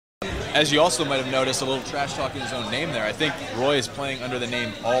as you also might have noticed, a little trash talking his own name there. I think Roy is playing under the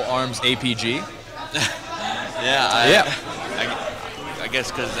name All Arms APG. I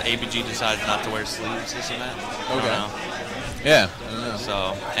guess because APG decided not to wear sleeves this event. Okay. Yeah. I don't know.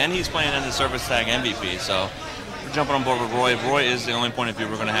 So, and he's playing in the service tag MVP. So, we're jumping on board with Roy. Roy is the only point of view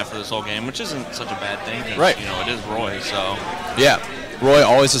we're going to have for this whole game, which isn't such a bad thing. Right. You know, it is Roy. So. Yeah. Roy,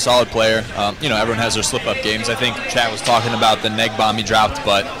 always a solid player. You know, everyone has their slip-up games. I think Chad was talking about the neg bomb he dropped,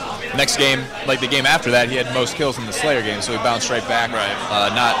 but next game, like the game after that, he had most kills in the Slayer game, so he bounced right back.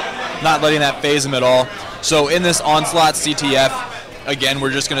 Right. Not letting that phase him at all. So in this Onslaught CTF, again, we're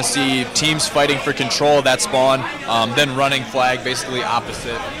just going to see teams fighting for control of that spawn, then running flag, basically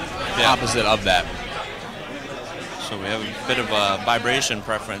opposite of that. So we have a bit of a vibration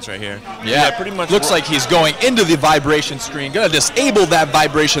preference right here. Yeah, pretty much. Looks like he's going into the vibration screen. Going to disable that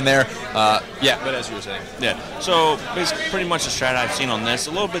vibration there. Yeah, but as you were saying. Yeah, so basically pretty much the strat I've seen on this,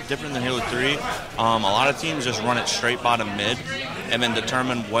 a little bit different than Halo 3. A lot of teams just run it straight bottom mid and then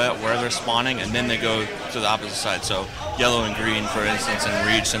determine where they're spawning, and then they go to the opposite side. So yellow and green, for instance, in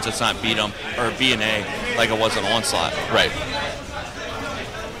Reach, since it's not beat 'em, or B and A like it was in Onslaught. Right.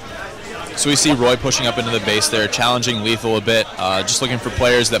 So we see Roy pushing up into the base there, challenging Lethal a bit, just looking for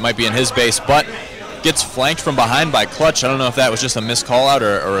players that might be in his base, but gets flanked from behind by Clutch. I don't know if that was just a missed call out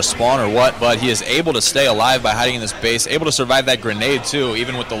or a spawn or what, but he is able to stay alive by hiding in this base, able to survive that grenade too,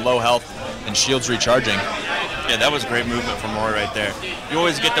 even with the low health and shields recharging. Yeah, that was great movement from Roy right there. You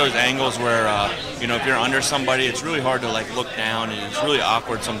always get those angles where, you know, if you're under somebody, it's really hard to like look down, and it's really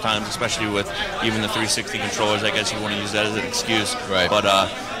awkward sometimes, especially with even the 360 controllers. I guess you want to use that as an excuse. Right. But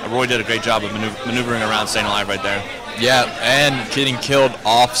Roy did a great job of maneuvering around, staying alive right there. Yeah, and getting killed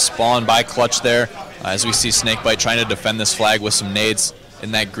off spawn by Clutch there, as we see Snakebite trying to defend this flag with some nades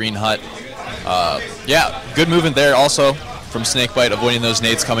in that green hut. Yeah, good movement there also from Snakebite, avoiding those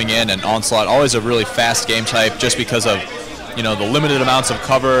nades coming in, and Onslaught, always a really fast game type just because of, you know, the limited amounts of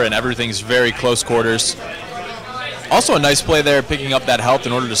cover and everything's very close quarters. Also a nice play there, picking up that health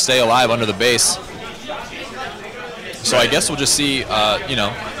in order to stay alive under the base. So I guess we'll just see, you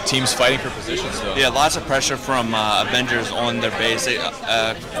know, teams fighting for positions. So. Yeah, lots of pressure from Avengers on their base.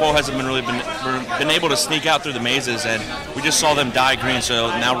 Quo hasn't been able to sneak out through the mazes, and we just saw them die green. So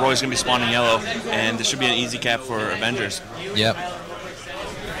now Roy's gonna be spawning yellow, and this should be an easy cap for Avengers. Yep.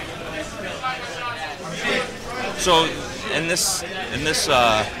 So in this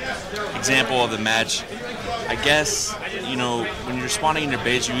example of the match, I guess, you know, when you're spawning in your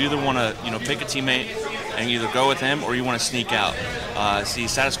base, you either want to, you know, pick a teammate and either go with him or you want to sneak out. See,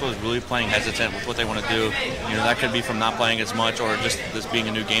 Status Quo is really playing hesitant with what they want to do. You know, that could be from not playing as much or just this being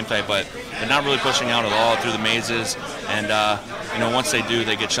a new game type, but they're not really pushing out at all through the mazes. And, you know, once they do,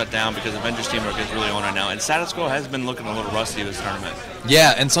 they get shut down because Avengers teamwork is really on right now. And Status Quo has been looking a little rusty this tournament.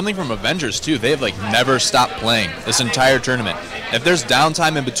 Yeah, and something from Avengers, too. They have, like, never stopped playing this entire tournament. If there's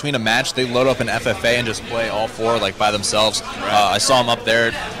downtime in between a match, they load up an FFA and just play all four, like, by themselves. Right. I saw them up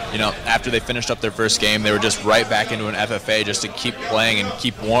there, you know, after they finished up their first game, they were just right back into an FFA just to keep playing and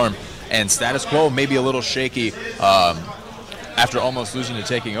keep warm. And Status Quo may be a little shaky after almost losing to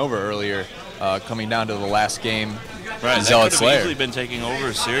Taking Over earlier, coming down to the last game. Right, that Zealot could have Slayer. easily been taking over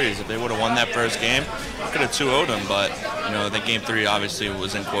a series. If they would have won that first game, could have 2-0'd them, but, you know, that game 3 obviously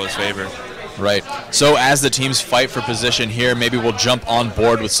was in Quo's favor. Right. So as the teams fight for position here, maybe we'll jump on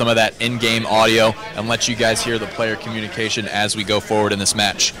board with some of that in-game audio and let you guys hear the player communication as we go forward in this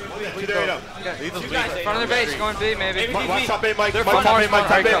match. Front of their base, going B, maybe. Watch top eight, Mike. They're Top eight, Mike.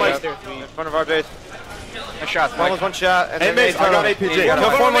 Top eight, Mike. in front of our base. A shot. One shot. And hey, mate, I got APG.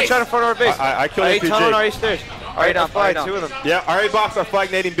 Kill one shot in front of our base. I killed APG. Tunnel on stairs. Alright, down, flag, two of them. Yeah, RA box are flag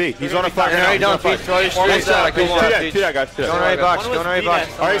nading B. He's on a flag now. He's on a flag. Two that, guys. Go on RA box, go on RA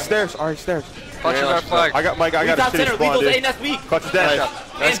box. RA stairs, RA stairs. Clutch is our flag. I got Mike, I got a shitty spawn, dude. Clutch is dead.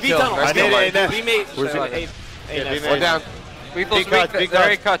 And B tunnel. I need A. We made. Where's it? One down. Lethal's weak. They're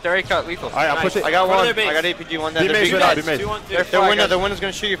already cut. Lethal. Alright, I'll push it. I got one. I got APG one. Their winner's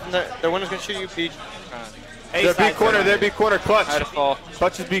gonna shoot you from the. Their winner's gonna shoot you, Peach. Their B corner, Clutch. I had a fall.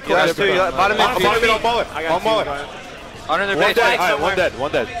 Clutch is B corner. Bottom mid, on mullet. On mullet. Under their base.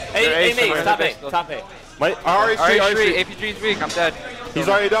 One dead. Hey, mate, top eight. AP3 is weak. I'm dead. He's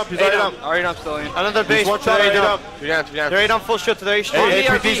already dumped. Already dumped, still in. Another base. One shot, already dumped. Two down. They're already dumped full shot to their Hey,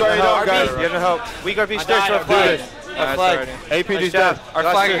 APG's already dumped, guys. You have no help. Weak RP stairs to our flag. APG's dead. Our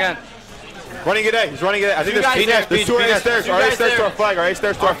flag again. Running it A. He's running it A. I think there's two RA stairs. RA stairs to our flag. RA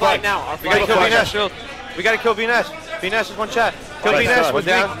stairs to our flag. Now. We gotta kill B-Ness. We gotta kill B-Ness. B-Ness is one shot. Kill B-Ness. One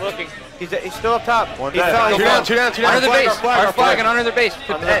down. He's still up top. Two down. Under the base. Our flag and under the base.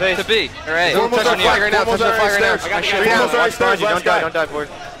 To B. Alright. Almost our flag right now. Don't die, boys.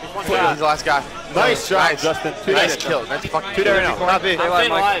 One shot. He's the last guy. Nice shot, Justin. Nice kill. Nice fucking kill. Two there right now. Top B.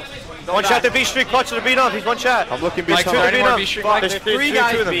 One shot to B Street, clutch to the beat up. He's one shot. I'm looking B. Mike, two to beat up. There's three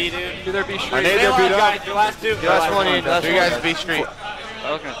guys B, dude. Do their B Street. I need their beat up. Your last two. Last one. Three guys B Street.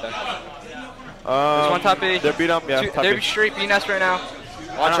 I was gonna say. There's one top B. They're beat up, yeah. They're B Street, B Nest right now.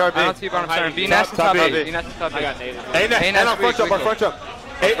 Watch I our B. don't see bottom center. B Nest and top B. B Nest and top B. A Nest, front jump, front jump.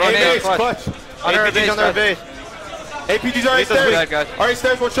 A clutch. APG's on their base. APG's already stairs. Already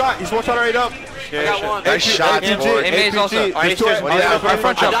stairs, one shot. He's one shot already up. I got one. Nice shot. A is also. There's two. Our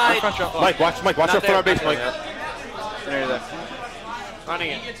front jump. Our front jump. Mike, watch our front our base, Mike.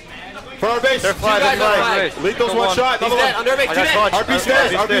 Running it. Front our base. They're fly. Lethal's one shot. Another one. Under base. RB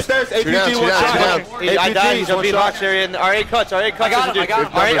stairs. RB stairs. APG one shot. I died. He's on B box area. And our A cuts. Our A cuts. I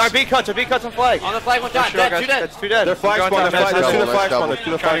got him. Our B cuts. Our B cuts on flag. On the flag, one shot. Dead. Two dead. That's two dead. They're flag spawn. There's two flag spawn. There's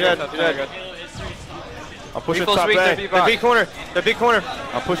two flag spawn. I'm pushing top A. The B corner. The B corner.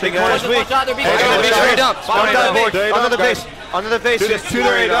 I'm pushing corner. A. One shot. They're beat. Under the base. Under the base. Dude, there's two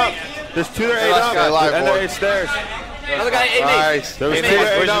there 8 up. There's two there 8 up. And they're 8 stairs. Another guy, A Nice. There was two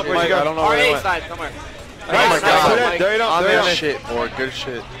there 8 up, Mike. I don't know Our where they A went. side somewhere. Oh my god. They're 8 up. Good shit, boy. Good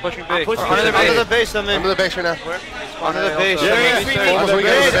shit. Pushing B. Under the base. I'm in. Under the base right now. Under the base.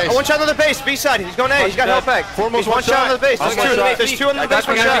 Yeah. One shot on the base. B side. He's going A. He's got help back. He's one shot on the base. There's two on the base.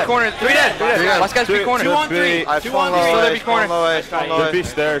 One shot. Three dead. Last guy's B corner. 2 on 3. I 2 on 3. swung low. Still B corner. They're B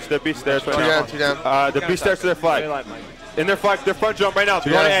stairs. They're B stairs right now. Two down. They're B stairs to their flag. In their flag, their front jump right now.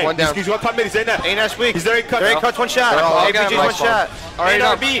 They're going one A. down. He's one top mid. He's in that. A Nest weak. He's there. He cuts. There he cuts one shot. APG's one shot. And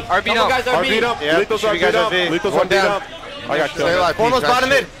RB. RB Couple guys down. RB. Beat up. Yeah, Lethal's you guys beat are up. B. Lethal's One beat down. up. I got Stay killed. alive. Foremost Nice bottom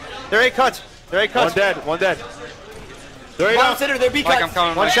shit. mid. They're 8 cuts. They're 8 One cuts. dead. One dead. They're 8 Bottom up. center, they're B Like I'm cuts.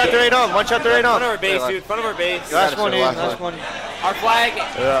 coming. One shot. They're 8 on. One shot. They're 8 Front of on. our base, dude. Front of our base. Last one. Last Last one. Our flag.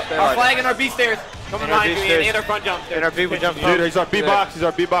 Our flag and our B stairs. Coming And our behind B me stairs. and our front jump. And our B would jump. Dude, he's our B box. He's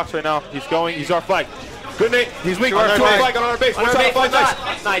our B box right now. He's going. He's our flag. Good Nate. He's weak. Two on Two on our flag on our base. On One our shot. base, one Flag.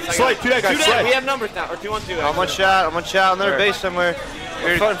 shot. Nice. Slide. Two dead guys. Two Slide. dead. We have numbers now. Or 2 on 2. I'm one shot. I'm one shot. On their base somewhere.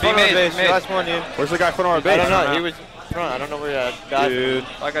 Front of our base. Last one, dude. Where's the guy front of our base? I don't know. He was front. I don't know where you're at. Dude.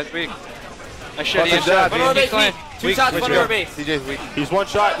 Like guy's weak. I Fucking should dead. Front of our base, Weak. weak. 2 shots front of our base. DJ's weak. He's one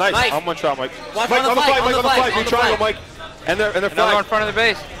shot. Nice. Nice. I'm one shot, Mike. Watch Mike, on the on the flag, flag. Mike, on the flag. You triangle, Mike. And they're Another flag. one in front of the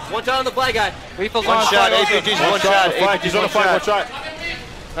base. One shot on the flag guy. Lethal's One on shot. flag. APG's One one shot. shot. Flag. He's on the flag. One shot.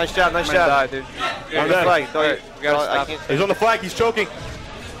 Nice job. Nice I'm gonna die, job. dude. On the flag. We gotta stop. He's on the flag. He's choking.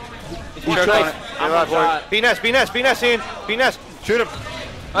 He's Choke choking. on it. I'm one shot. B Nest. B Nest. B Nest. Ian. B Nest. Shoot him.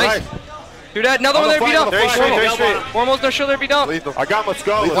 Nice. Do that. Another On one the there beat flag, up. on the Very flag. straight. Very straight. Formals, no shoulder beat up. Lethal. I got him. Let's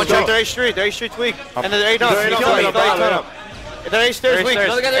go. One Let's shot. go. They're A Street. They're A Street's weak. And they're 8 on. They're 8 He's on. killing me. They're 8 They're 8 on. on. They're A stairs weak.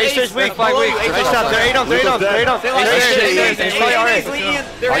 Another guy, they're A ace. stairs weak. Flag weak. Nice shot. They're 8 on. They're 8 on. They're 8 on. Stay alive. They're Stay A alive. stairs. Stay They're alive. A Stay stairs.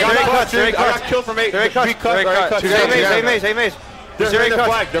 alive. They're I A got cuts. cuts. They're I A got cuts. killed from 8. They're A cuts. Three cuts. They're A cuts. Two They're dead. A maze. A maze. They're They're in A their cuts.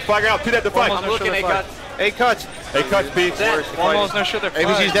 flag. They're flagging out. Two dead. The flag. I'm looking A cuts. A cuts. Hey, cuts, B. Formals, no shoulder.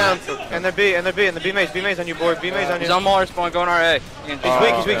 ABG's down. And they're B. And they're B. And the B maze. B maze on you, board. B maze on you. He's on Mars spawn, going RA. He's weak.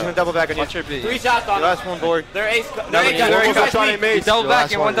 He's weak. He's gonna double back on you. Watch your B. 3 shots on Last him. one, board. They're ace. Double They're you. A Almost cuts. a shot. He He made. double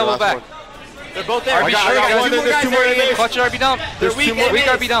back and one double back. They're both there. I got Two one. more There's guys two more in there. there. Clutch RB dump. They're weak. Weak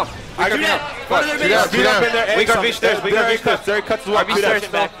RB dump. I got Two dead. Front of their Two down, base. two Beat up down. in there. We got B stairs. We got B cuts. There he cuts as well. RB Two stairs dead.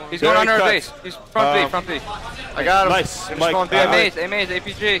 still. He's going under our Very base. He's front B, front B. I got him. Nice. Just Mike. going B. A maze,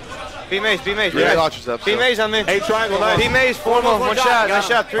 APG. B maze. B maze. Yeah, B launches up. B maze on me. A triangle. B Nice. maze. Formal. One shot. Nice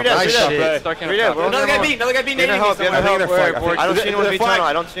shot. 3 dead. 3 Nice dead. shit. Three dead. Another guy beat. Another guy beat. You need help. You need help. I don't see anyone They're B tunnel.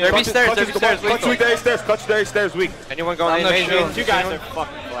 I don't see They're B anyone. stairs. They're B stairs. Clutch weak. There stairs. Clutch there stairs. Weak. Anyone going I'm A not maze? sure. 2 guys are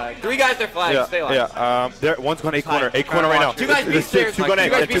fucking flagged. 3 guys are flagged. Stay alive. Yeah. There. One's going A corner. A corner right now. Two guys beat stairs. Two going A. Two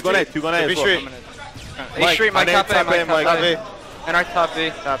guys Two going A. beat Two going A. B Street. A Street, Mike top A, Mike Top top A. A. And our top B.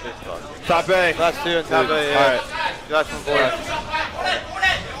 Top A. Top A. Last 2 and top A. All Yeah. right. Last one, board.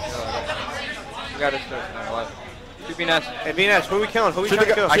 We got his stairs now. Alive. 2B Nest. Hey, B Nest. Who are we killing? Who are we trying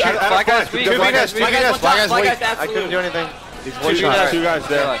to kill? I shoot Flag guy's weak. 2 B Nest. 2 B Nest. Flag guys I couldn't absolute. do anything. Two guys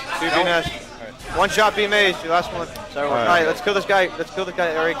there. 2 B Nest. One shot B maze. Your last one. Sorry. All right. Let's kill this guy. Let's kill the guy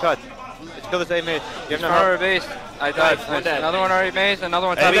that already cut. Let's kill this A maze. You have no Front of help. our base. I died. One dead. Another one already maze, another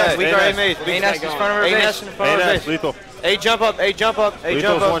one A top Nest. A. We got A maze. A Nest is front of our A base. Nest in front of our base. Lethal. A jump up. A jump up. A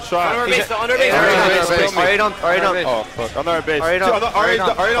jump Lethal's one up. shot. Under base. Under base. Alright on. Alright on. Oh, fuck. On our base. Alright up. Alright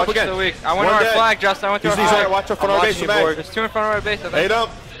up Clutch again. is weak. I went One to our dead. flag, Justin. I went to He's our alright. flag. Watch out front of our base. There's 2 in front of our base, I think. 8 up.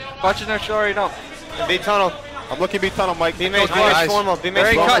 Clutch is no shoulder, you don't. B tunnel. I'm looking B tunnel, Mike. B maze. B Nice. maze. Formal. B maze.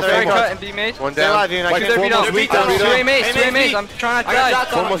 Very Formal. cut, very Formal. cut, and B maze. One Stay alive, Ian. I Mike, can't. They're beat up. Formal's weak, they're beat Two up. A maze, 2 A maze. I'm trying not to I got die.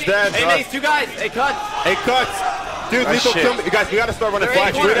 shots on Almost him. dead. A maze. 2 guys. A cut. Hey, cuts. Dude, Nice Lethal shit. kill me. You guys, we gotta start running They're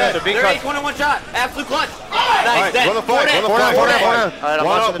flash. A corner. We're dead. They're A corner. One shot. Absolute clutch. Nice. Run the flag. Run the flag. Four down. All right, I'm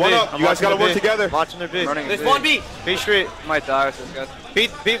watching the B. One up. You guys gotta work together. I'm watching their B. There's one B. B Street. Might die with this guy.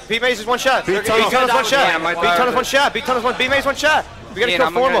 B Maze is one shot. B tunnel. tunnel's one shot. Yeah, B tunnel's one shot. B tunnel's one. B Maze one shot. We gotta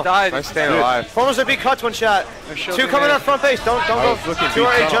kill Formal. I'm staying alive. Formal's a B cuts one shot. Two coming on front base. Don't go. 2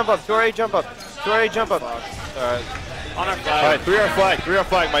 RA jump up. 2 RA jump up. 2 RA jump up. On our flag. All right, 3 R flag. 3 R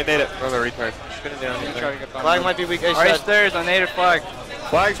flag. Might need it. Another return. Flag might be weak. Alright, stairs. I need a flag.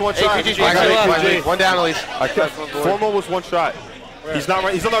 Flag's one shot. APG. One down at least. Formal was one shot. He's not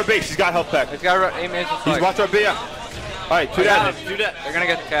right. He's on our base. He's got health pack. He's got aim maze. He's watch our B. All right, 2 down. They're gonna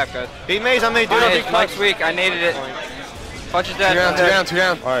get the cap, guys. B Maze, I'm gonna do it. Mike's weak. I needed it. Punches dead. 2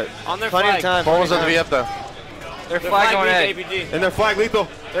 down. All right. On their Plenty of flag. time. Formal's on the B up though. Their flag going A. APG. And their flag lethal.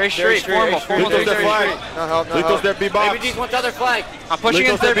 Very straight. Formal. Lethal's their flag. No help. No Lethal's help. their B box. APG's one to other flag. I'm pushing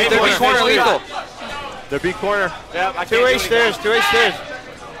Lethal's into their B corner. Lethal. Their B corner. Yeah, I 2 A stairs. 2 A stairs.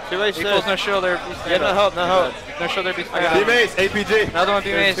 2 A Lethal's stairs. no shield. They're Yeah, no help. No help. no shield. They're B. B maze. APG. Another one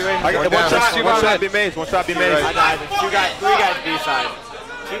B maze. I got one shot. One shot B maze. One shot B maze. I died. There's 3 guys B side.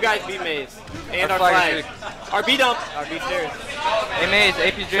 2 guys B maze. And our flag. Our B dump. Our B stairs. A maze.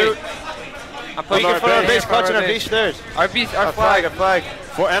 APG. I'm pushing In front of our base, clutching our B stairs. Our flag. Our flag.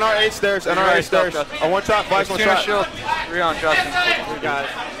 For NRA stairs. NRA stairs. On one shot. Flag's one There's 2 shot. shield. 3 on Justin. 3 guys.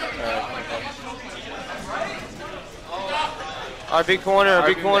 Our B corner. Our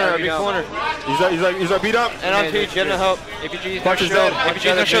B corner. Our B corner. He's our beat up. And on Peach, get him help. APG's no Punch is shield. dead. APG's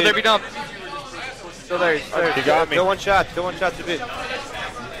no shield. They're B dump. Still there. He's there. He got me. Go one shot. Go one shot to B.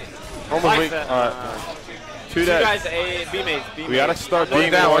 Almost weak. Flag All right. 2 2 dead. guys A B maze. B We gotta start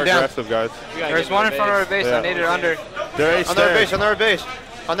being more aggressive, guys. There's one in front of our base. Yeah. I need it under. They're A On their base. stairs. On their base.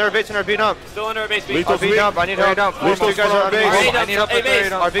 On their base and our B dump. Still under our base. B. Lethal's B weak. dump. I need help. dump. Those two guys are on base. I need help with their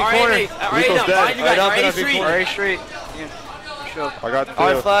dump. Our B corner. Lethal's dead. You guys. Right up Our in A our B street. corner. Ray Street. Shield. I got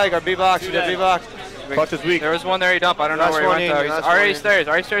Our the flag. Our B box. Two Their B dead. box. clutch is weak. There was one there he dumped. I don't know Last where he one went in, though. last RA one in. stairs.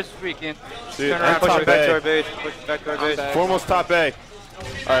 RA stairs is weak, Ian. Dude, Turn and around. Push top it back to our A. base. Push it back to our base. Foremost top A.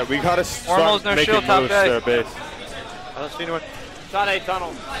 All right, we gotta Foremost start no making shield, top moves A. to their base. I don't see anyone. Shot A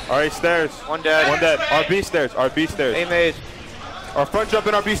tunnel. All right, stairs. One dead. One dead. RB stairs. RB A stairs. maze. Our front jump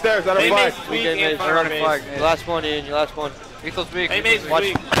in RB stairs. That our A flag. maze weak Okay, in maze. front They're of our running flag. base. Your last one, Ian. Your last one. Lethal's weak. A maze Watch.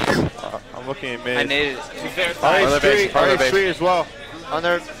 weak. I'm looking at I maze. needed it. She's there. All right, Other base, street. All other right, base. street as well. On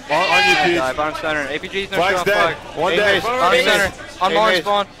their. On you, Die, Pete. bottom center. APG's no Flag's shield dead. flag. One A dead. maze. Bottom A center. maze. On A launch maze.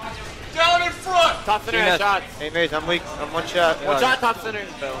 spawn. Down in front. Top center has shots. A maze. I'm weak. I'm one shot. One shot top center.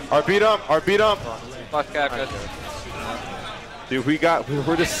 Our beat up. Our beat up. Fuck cap, guys. Dude,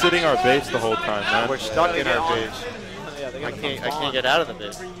 we're just sitting our base the whole time, man. We're stuck in our base. Yeah, they I got can't get out of the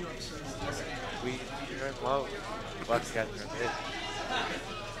base. We're in low. Bucks got in our base.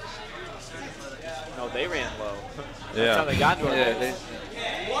 No, they ran low. That's how Yeah. they got to our Yeah, base.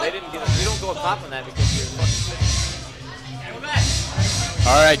 They didn't get. You don't go up top on that because you're fucking.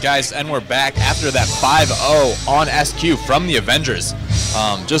 All right, guys, and we're back after that 5-0 on SQ from the Avengers.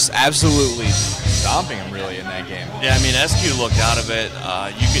 Just absolutely stomping them, really, in that game. Yeah, I mean, SQ looked out of it.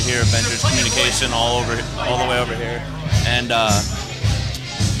 You could hear Avengers communication all the way over here, and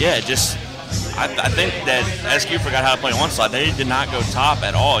yeah, just I think that SQ forgot how to play one side. They did not go top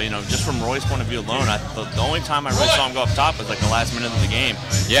at all. You know, just from Roy's point of view alone, the only time I really saw him go up top was like the last minute of the game.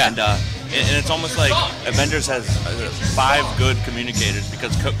 Yeah. And it's almost like Avengers has 5 good communicators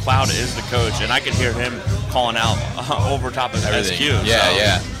because Cloud is the coach, and I could hear him calling out over top of Everything. SQ. Yeah, so.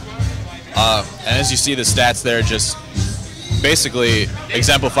 yeah. And as you see the stats there, just basically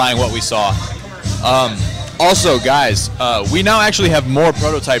exemplifying what we saw. Also, guys, we now actually have more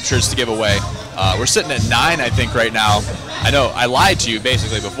prototype shirts to give away. We're sitting at 9, I think, right now. I know I lied to you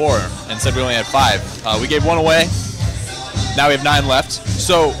basically before and said we only had 5. We gave 1 away. Now we have 9 left.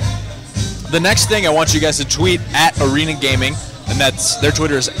 So the next thing I want you guys to tweet at Arena Gaming, and that's their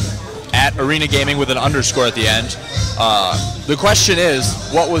Twitter is at Arena Gaming with an underscore at the end. The question is,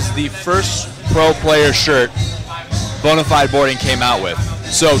 what was the first pro player shirt Bonafide Boarding came out with?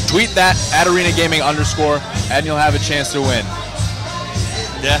 So tweet that at Arena Gaming underscore, and you'll have a chance to win.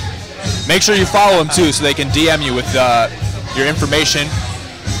 Yeah. Make sure you follow them too, so they can DM you with your information,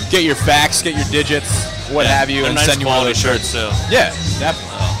 get your facts, get your digits, what have you, They're and nice send you one of quality those shirts. too. Yeah,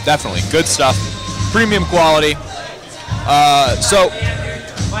 definitely. Good stuff. Premium quality. So,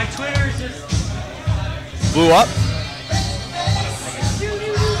 My Twitter is just. blew up.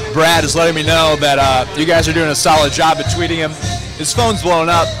 Brad is letting me know that you guys are doing a solid job at tweeting him. His phone's blowing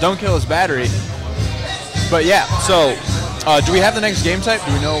up. Don't kill his battery. But yeah, so do we have the next game type?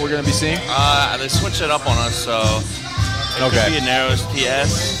 Do we know what we're going to be seeing? They switched it up on us, so it Okay. could be a Narrows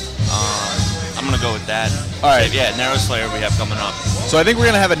TS. I'm gonna go with that. All right. Yeah, Narrow Slayer we have coming up. So I think we're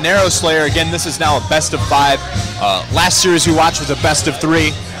going to have a narrow Slayer. Again, this is now a best of 5. Last series we watched was a best of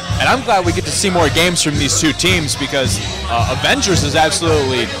 3. And I'm glad we get to see more games from these two teams because Avengers is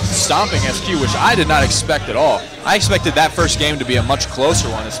absolutely stomping SQ, which I did not expect at all. I expected that first game to be a much closer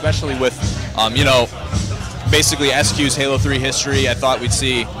one, especially with, you know, basically SQ's Halo 3 history. I thought we'd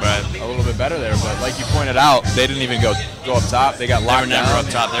see a little bit better there, but like you pointed out, they didn't even go up top. They got locked down. They were never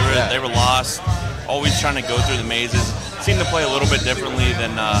up top. They were lost, always trying to go through the mazes. Seemed to play a little bit differently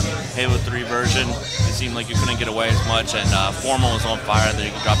than Halo 3 version. It seemed like you couldn't get away as much, and Formal was on fire. Then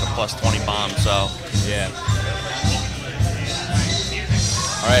you could drop a +20 bomb. So yeah.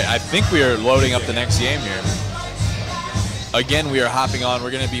 All right, I think we are loading up the next game here. Again, we are hopping on. We're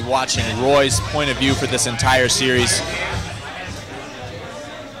going to be watching Roy's point of view for this entire series.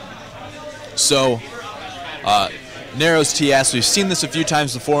 So, Narrows TS, we've seen this a few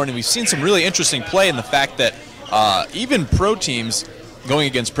times before, and we've seen some really interesting play in the fact that even pro teams going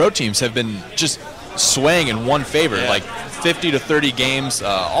against pro teams have been just swaying in one favor, like 50 to 30 games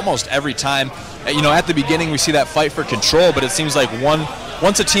almost every time. You know, at the beginning we see that fight for control, but it seems like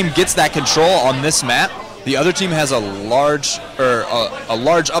once a team gets that control on this map, the other team has a large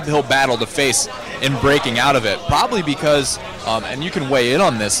uphill battle to face in breaking out of it. Probably because, and you can weigh in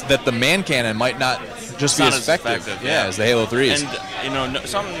on this, that the man cannon might not just be as effective as the Halo 3s. And you know,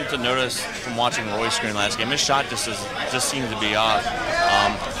 something to notice from watching Roy's screen last game, his shot just seemed to be off.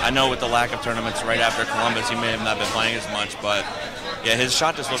 I know with the lack of tournaments right after Columbus, he may have not been playing as much, but yeah, his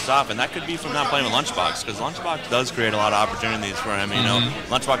shot just looks off, and that could be from not playing with Lunchbox, because Lunchbox does create a lot of opportunities for him. You know,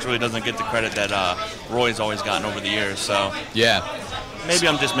 Lunchbox really doesn't get the credit that Roy's always gotten over the years. So yeah. Maybe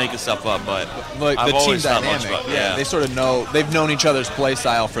I'm just making stuff up, but like I've the team always thought dynamic, Lunchbox. they sort of know, they've known each other's play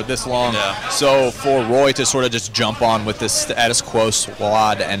style for this long. So for Roy to sort of just jump on with this status quo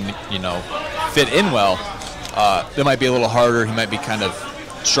squad and, you know, fit in well, it might be a little harder. He might be kind of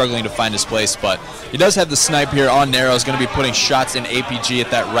struggling to find his place, but he does have the snipe here on Narrow. He's going to be putting shots in APG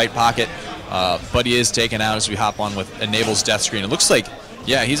at that right pocket, but he is taken out as we hop on with Enable's death screen. It looks like,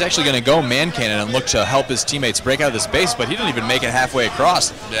 yeah, he's actually going to go man cannon and look to help his teammates break out of this base, but he didn't even make it halfway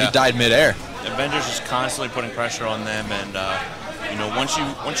across. He died midair. Avengers is constantly putting pressure on them, and you know, once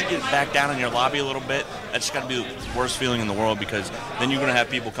you get back down in your lobby a little bit, that's got to be the worst feeling in the world, because then you're going to have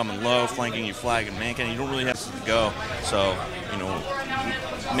people coming low, flanking you, flag and man cannon. You don't really have to go. So, you know,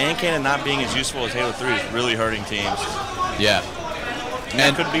 man cannon not being as useful as Halo 3 is really hurting teams. Yeah. And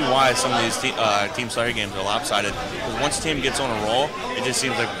that could be why some of these Team Slayer games are lopsided. Because once a team gets on a roll, it just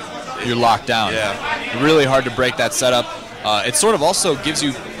seems like you're locked down. Yeah. Really hard to break that setup. It sort of also gives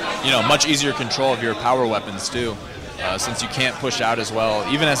you, you know, much easier control of your power weapons too, since you can't push out as well.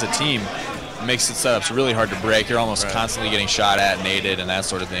 Even as a team, it makes the setups really hard to break. You're almost constantly getting shot at, naded, and that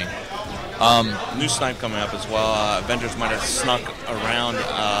sort of thing. New snipe coming up as well. Avengers might have snuck around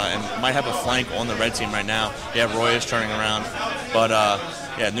and might have a flank on the red team right now. Yeah, Roy is turning around. But,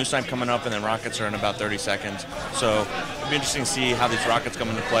 yeah, new snipe coming up, and then rockets are in about 30 seconds. So it'll be interesting to see how these rockets come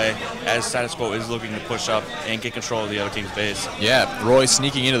into play as Status Quo is looking to push up and get control of the other team's base. Yeah, Roy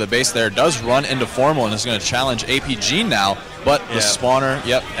sneaking into the base there does run into Formal and is going to challenge APG now. But the spawner,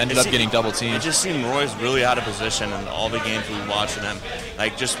 ended up getting double teamed. It just seemed Roy's really out of position in all the games we watched him.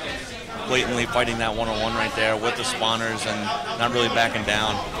 Like, just blatantly fighting that one-on-one right there with the spawners and not really backing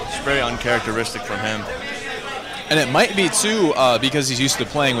down. It's very uncharacteristic from him. And it might be, too, because he's used to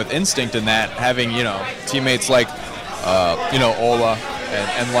playing with instinct in that, having, you know, teammates like, you know, Ola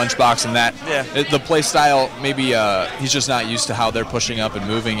and Lunchbox and that. Yeah. The play style, maybe he's just not used to how they're pushing up and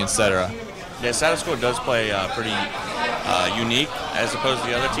moving, etc. Yeah, Status Quo does play pretty unique as opposed to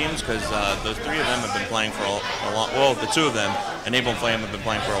the other teams, because those three of them have been playing for a long, well, the two of them, Enable and Flame, have been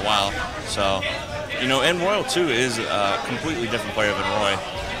playing for a while. So, you know, and Royal, too, is a completely different player than Roy.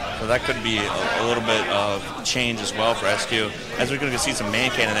 So that could be a little bit of change as well for SQ. As we're going to see some man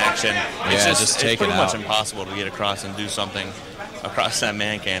cannon action, it's pretty much impossible to get across and do something across that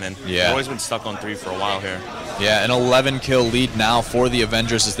man cannon. Yeah. Roy's been stuck on 3 for a while here. Yeah, an 11-kill lead now for the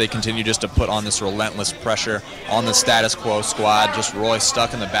Avengers as they continue just to put on this relentless pressure on the Status Quo squad. Just Roy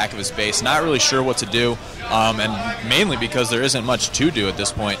stuck in the back of his base, not really sure what to do, and mainly because there isn't much to do at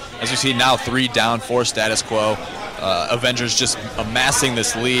this point. As we see now, 3 down for Status Quo. Avengers just amassing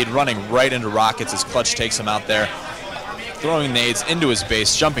this lead, running right into rockets as Clutch takes him out there, throwing nades into his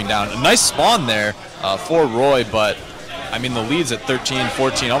base, jumping down. A nice spawn there for Roy, but I mean, the lead's at 13,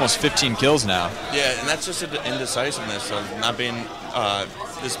 14, almost 15 kills now. Yeah, and that's just the indecisiveness of not being,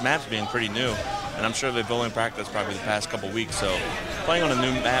 this map's being pretty new. And I'm sure they've been in practice probably the past couple weeks. So playing on a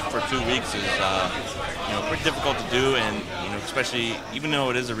new map for 2 weeks is, pretty difficult to do. And, especially even though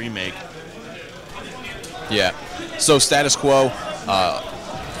it is a remake, Yeah. So status quo,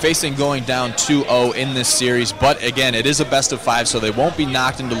 facing going down 2-0 in this series, but again, it is a best of 5, so they won't be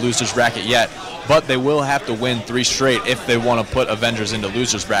knocked into loser's bracket yet, but they will have to win 3 straight if they want to put Avengers into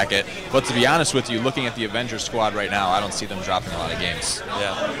loser's bracket. But to be honest with you, looking at the Avengers squad right now, I don't see them dropping a lot of games.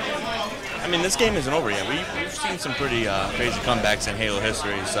 Yeah. I mean, this game isn't over yet. We've seen some pretty crazy comebacks in Halo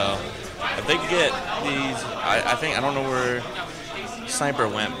history, so if they could get these, I don't know where Sniper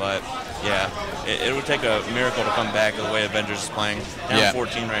went, but yeah, it would take a miracle to come back the way Avengers is playing. Down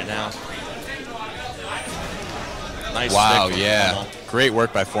 14 right now. Nice. Wow, stick from yeah. Formal. Great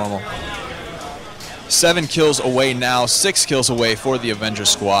work by Formal. 7 kills away now, 6 kills away for the Avengers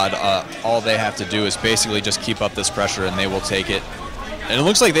squad. All they have to do is basically just keep up this pressure and they will take it. And it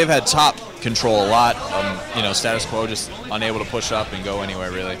looks like they've had top control a lot. You know, status quo just unable to push up and go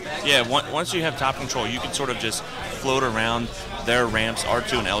anywhere, really. Yeah, once you have top control, you can sort of just float around their ramps,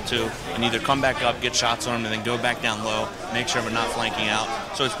 R2 and L2, and either come back up, get shots on them, and then go back down low, make sure we're not flanking out.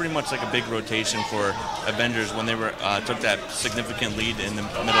 So it's pretty much like a big rotation for Avengers when they were took that significant lead in the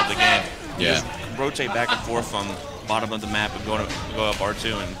middle of the game. You just rotate back and forth from bottom of the map and go up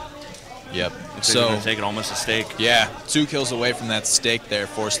R2 and yep. so gonna take it almost a stake. Yeah, 2 kills away from that stake there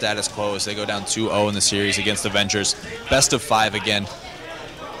for status quo as they go down 2-0 in the series against Avengers. Best of 5 again.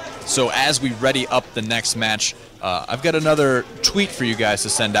 So as we ready up the next match, I've got another tweet for you guys to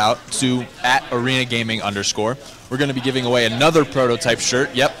send out to @ArenaGaming_. We're going to be giving away another prototype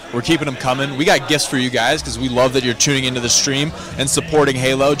shirt. Yep, we're keeping them coming. We got gifts for you guys because we love that you're tuning into the stream and supporting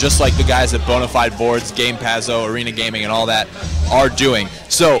Halo, just like the guys at Bonafide Boards, Game Pazzo, Arena Gaming, and all that are doing.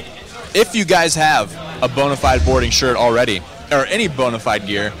 So if you guys have a Bonafide boarding shirt already, or any Bonafide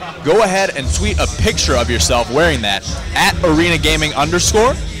gear, go ahead and tweet a picture of yourself wearing that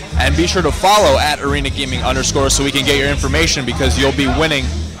 @ArenaGaming_. And be sure to follow @ArenaGaming_ so we can get your information because you'll be winning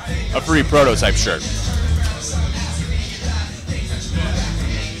a free prototype shirt.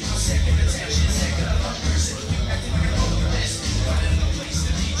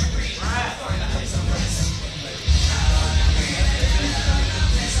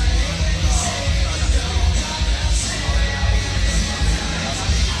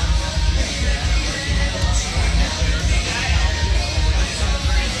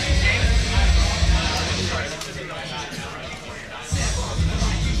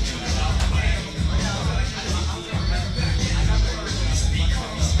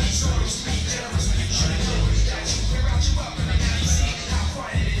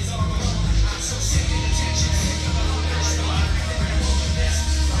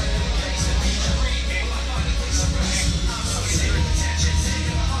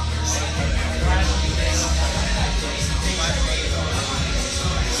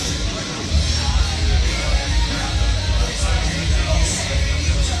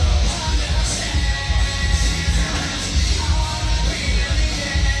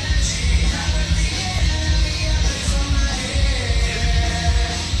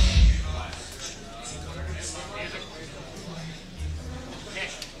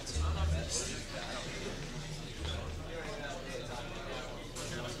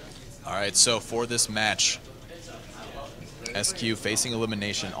 Alright, so for this match, SQ facing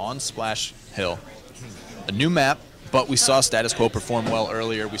elimination on Splash Hill. A new map, but we saw status quo perform well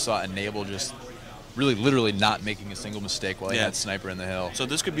earlier. We saw Enable just really literally not making a single mistake while he had Sniper in the hill. So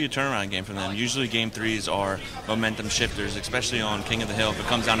this could be a turnaround game for them. Usually game 3s are momentum shifters, especially on King of the Hill. If it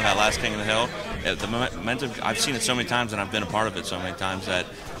comes down to that last King of the Hill, the momentum, I've seen it so many times and I've been a part of it so many times that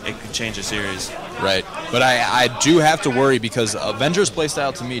it could change a series. Right, but I do have to worry because Avengers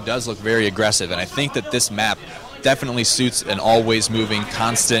playstyle to me does look very aggressive, and I think that this map definitely suits an always moving,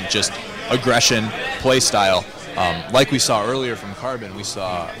 constant, just aggression playstyle. Like we saw earlier from Carbon, we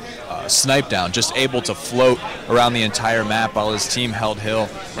saw Snipe Down just able to float around the entire map while his team held hill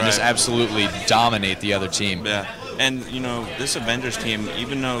and just absolutely dominate the other team. Yeah, and you know, this Avengers team,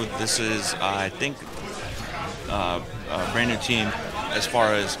 even though this is, I think, a brand new team as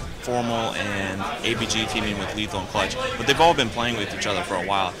far as Formal and ABG teaming with Lethal and Clutch, but they've all been playing with each other for a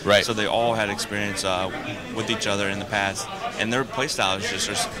while. Right. So they all had experience with each other in the past, and their play styles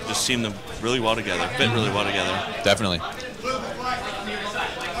just seem to really well together, fit really well together. Definitely.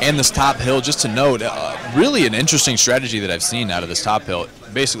 And this top hill, just to note, really an interesting strategy that I've seen out of this top hill.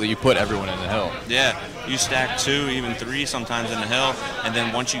 Basically, you put everyone in the hill. Yeah, you stack 2, even 3 sometimes in the hill, and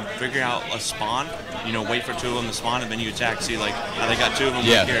then once you figure out a spawn, you know, wait for 2 of them to spawn, and then you attack. See, like, how they got 2 of them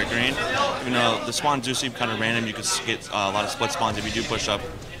with Garrett Green. Even though the spawns do seem kind of random, you could get a lot of split spawns if you do push up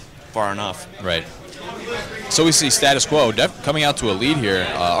far enough. Right. So we see status quo coming out to a lead here,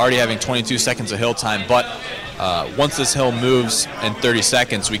 already having 22 seconds of hill time, but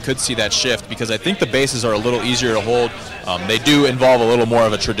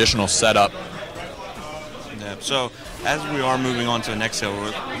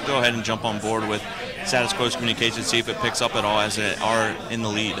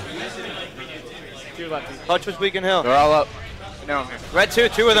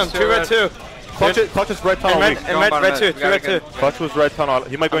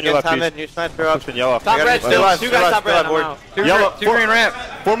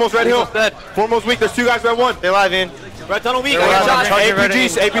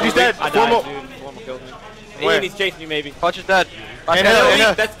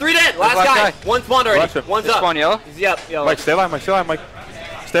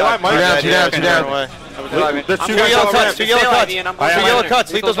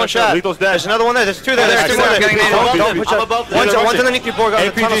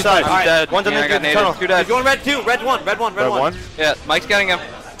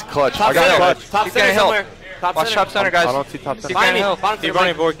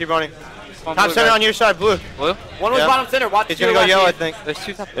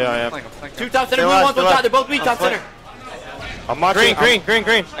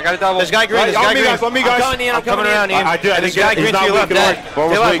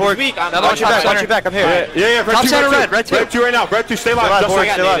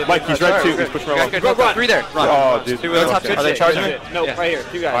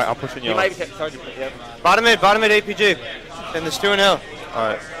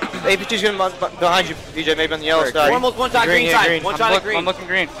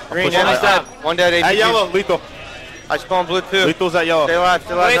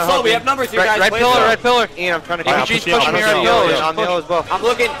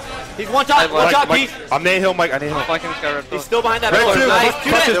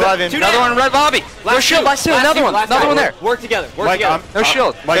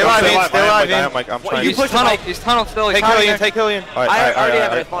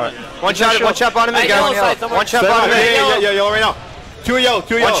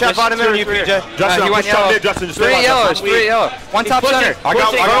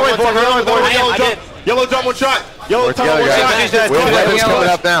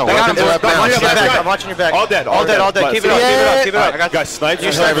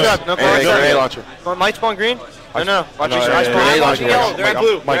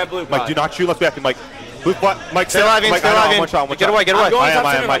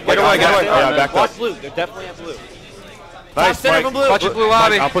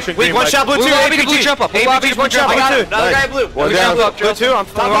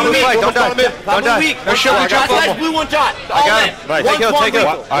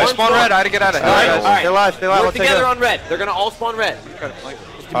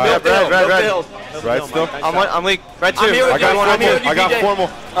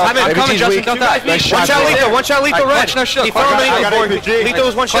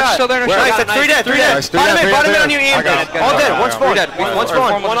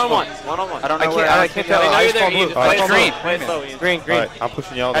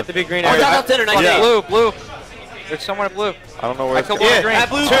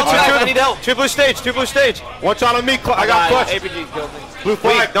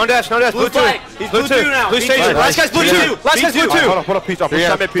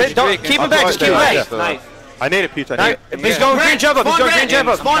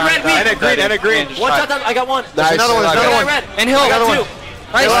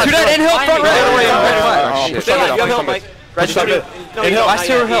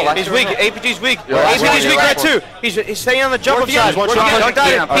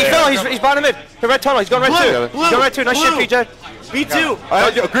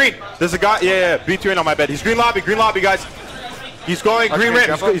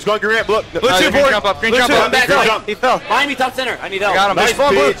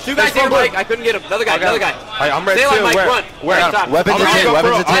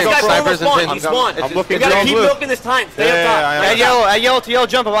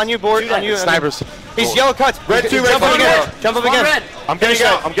getting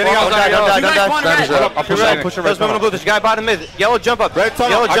out. I'm getting out. Don't die. I'm pushing red. Pushing red. Moving to blue. There's a guy bottom mid. Yellow jump up. Red tunnel.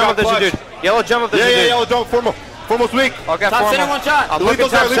 Yellow jump up. There's a dude. Yellow jump up. There's a dude. Yeah, yellow jump. Formal. Formal's weak. Okay, Top center, one shot. I'm looking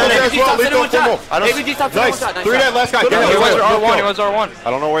top center. Lethal formal. AVG top center, one shot. Nice. 3 dead, last guy. He was R1. He was R1. I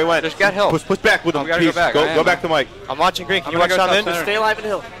don't know where he went. Just get help. Push back with him. Go back to Mike. I'm watching green. Can you I'm watch gonna top go mid? Stay alive in the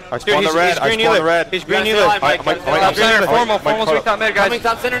hill. I spawned the red. I spawned the red. He's green. You Stay alive, live. Mike. Top center, formal's weak top mid, Coming guys.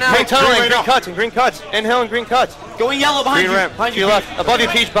 top center now. Green tunnel Green and green cuts and green cuts. Inhale and green cuts. Going yellow behind Green you. ramp. Behind To your left. Above you,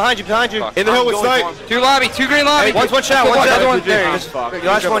 Peach. Behind you. In the hill with snipe. 2 lobby, 2 green lobby. One shot. One Another shot. one there.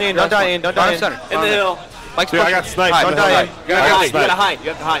 Last one in. Don't die in. Don't die in. Center. In the hill.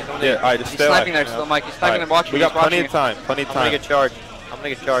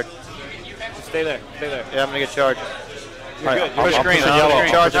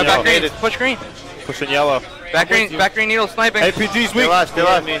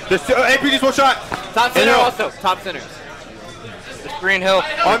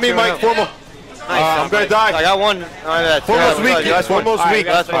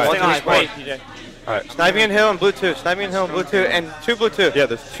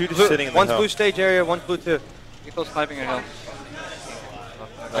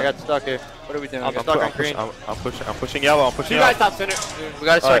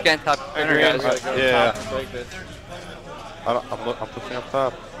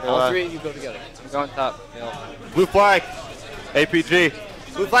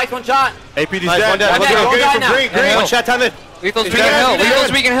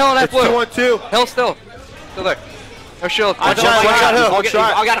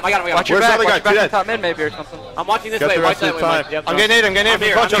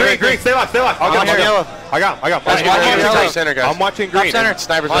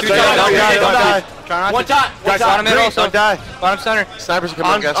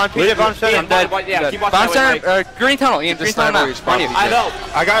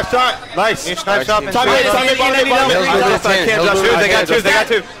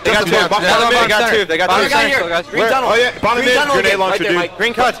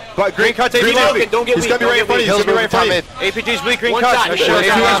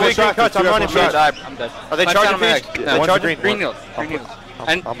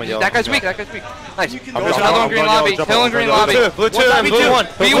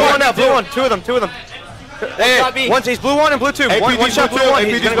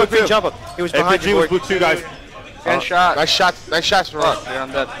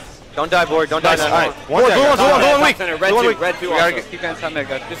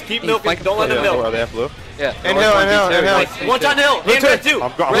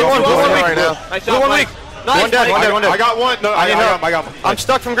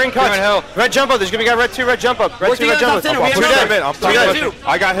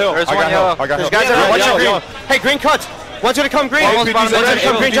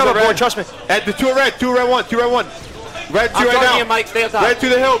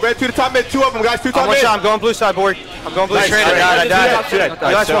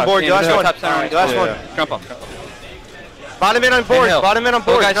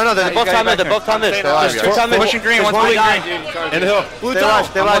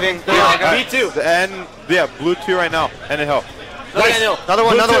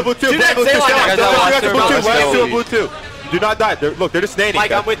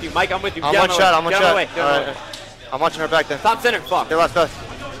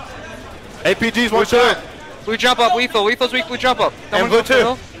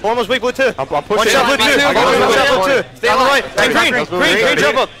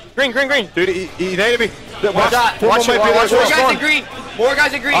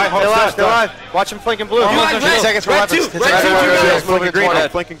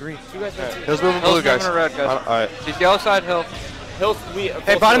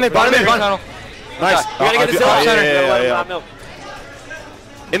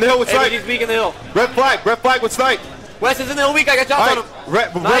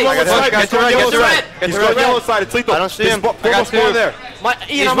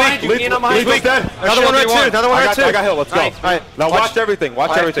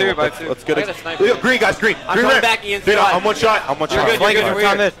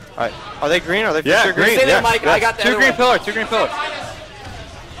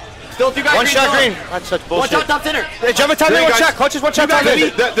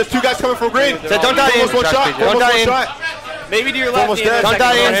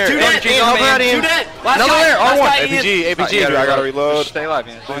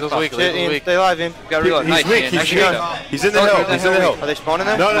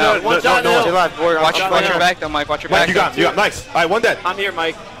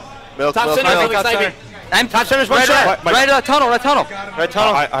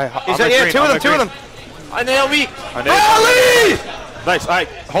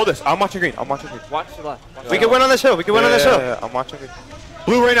 green. I'm watching green. Watch the left. We can win on this hill. We can win on this hill. Yeah, I'm watching green.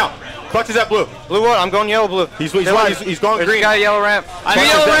 Blue right now. Clutch is at blue. Blue one. I'm going yellow, blue. He's going green. Got a yellow ramp. Two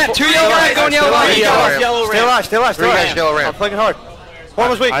yellow ramp. Going yellow ramp. Stay alive. Green guys, yellow ramp. I'm flanking hard. Form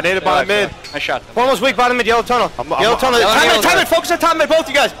was weak. I naded bottom mid. Nice shot. Form was weak. Bottom mid. Yellow tunnel. Yellow tunnel. Time it. Focus on top mid. Both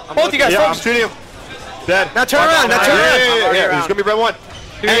you guys. Yeah, I'm Focus. shooting him. Dead. Now turn around. Yeah. He's gonna be red one.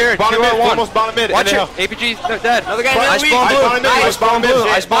 Two here. Bottom Two mid. or one. Almost bottom mid. Watch it. APG's dead. Another guy. Ice bomb blue. Ice bomb blue.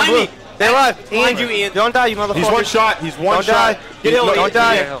 Ice bomb blue. Stay alive. Behind you, Ian. Don't die, you motherfucker. He's one shot. He's one Don't shot. die. Get Hill. Don't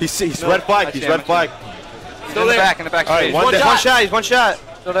die. He's red flag. He's red flag. Still In the there. back, in the back. All right, Steve. one dead. One shot. He's one shot.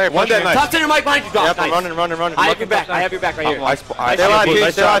 Still there. One dead. Nice. Top center, Mike, behind you. Drop. Yep, Nice. I'm running. I have your back. I have your back right here. Stay alive,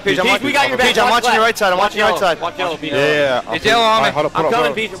 Peach. Stay alive, Peach. Peach, we got your back. Peach, I'm Watch watching your left. right side. I'm watching your right side. Watch yellow, Peach. Yeah. It's yellow on me. Hold up, I'm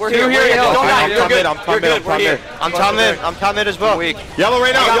coming, Peach. We're Two here. here, yellow. Don't die. I'm You're good. top You're mid, good. We're here. I'm top mid. I'm top mid as well. Weak. Yellow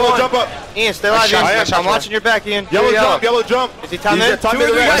right now. I got Yellow one. jump up. Ian, stay alive, I Ian. am. I'm watching your back, Ian. Yellow Yellow. jump. Yellow jump. Is he top He's mid? at top Two mid.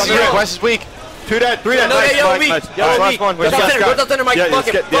 or three guys here. West is weak. 2 dead. 3 dead. No, Nice. yellow Nice. weak. Nice. Yellow Last weak. one. Go top center. Go top center, Mike. Yeah, Fuck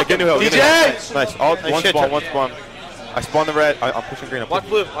it. get new hill. DJ! Nice. All Nice one shit, spawn. Joe. One spawn. I spawned the red. I'm pushing green. Watch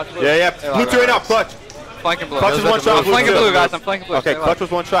blue. Watch blue. Yeah. Blue 2 right now. Clutch. Flanking blue. Clutch is one shot. I'm flanking Blue blue, two. guys. I'm flanking blue. Okay, Stay clutch alive.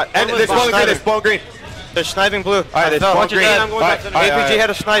 was one shot. And One they was spawn green. sniper. They spawn green. They're sniping blue. All right, they No, spawn watch your green. back. I'm going top center. APG had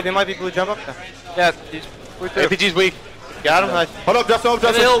a snipe. It might be blue jump up. Yeah, he's blue too. APG's weak. Got him. Nice. Hold up, Justin. To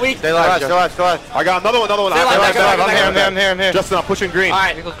the hill weak. Stay alive. Stay alive. Stay alive. I got another one. Stay alive, Stay alive. back Stay alive. up, I'm here. I'm here. Justin, I'm pushing green. All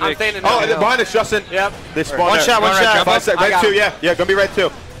right. Nichols I'm big. staying in Oh, there. they're behind us, Justin. Yep. They spawn One there. shot. One shot. 5 seconds. I Red got 2. him. Yeah. Gonna be red 2.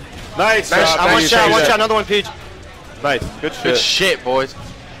 Nice. I'm one shot. One shot. Another one, Peach. Nice. Good Good shit. shit, boys.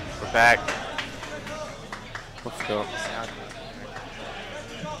 We're back. Let's go.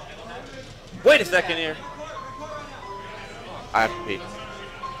 Wait a second here. I have to pee.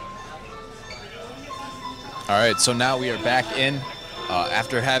 All right, so now we are back in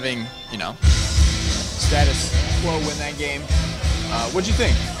after having, status quo win that game. What'd you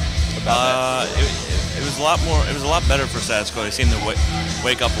think about that? It was a lot more. It was a lot better for status quo. They seemed to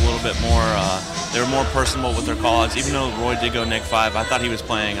wake up a little bit more. They were more personable with their calls. Even though Roy did go Nick 5, I thought he was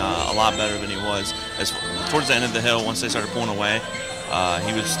playing a lot better than he was. Towards the end of the hill, once they started pulling away,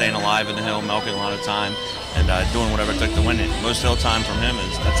 he was staying alive in the hill, milking a lot of time, and doing whatever it took to win it. Most hill time from him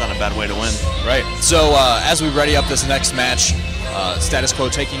that's not a bad way to win. Right. So as we ready up this next match, status quo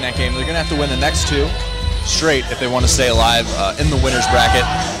taking that game, they're going to have to win the next 2 straight if they want to stay alive in the winner's bracket.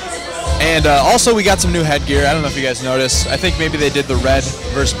 And also we got some new headgear. I don't know if you guys noticed. I think maybe they did the red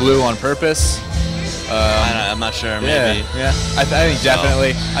versus blue on purpose. I'm not sure. Maybe. Yeah. I think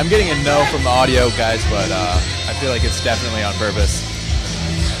definitely. I'm getting a no from the audio guys, but I feel like it's definitely on purpose.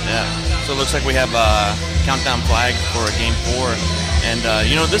 Yeah. So it looks like we have a countdown flag for game 4. And,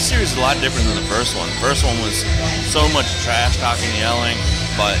 this series is a lot different than the first one. The first one was so much trash talking, yelling.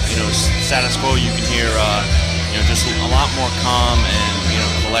 But, status quo, you can hear, just a lot more calm and,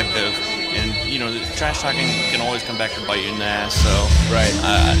 collective. And, the trash talking can always come back to bite you in the ass. So Right.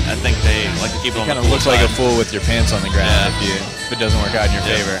 I think they like to keep it on Kind the of cool looks like a side. fool with your pants on the ground if it doesn't work out in your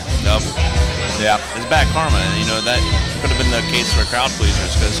favor. Nope. Yeah. It's bad karma. That could have been the case for crowd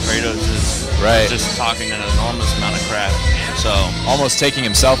pleasers because Kratos is Right. just talking an enormous amount of crap. So Almost taking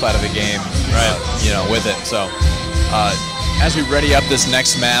himself out of the game, with it. So as we ready up this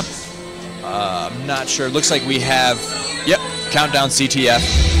next map, I'm not sure. Looks like we have, countdown CTF.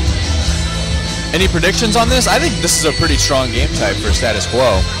 Any predictions on this? I think this is a pretty strong game type for status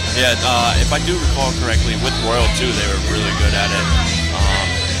quo. yeah, if I do recall correctly, with Royal 2, they were really good at it,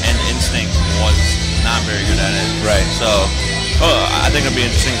 and Instinct was not very good at it. Right. So I think it'll be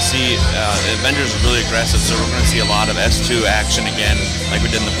interesting to see. Avengers is really aggressive, so we're going to see a lot of S2 action again, like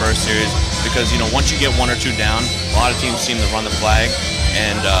we did in the first series. Because once you get 1 or 2 down, a lot of teams seem to run the flag,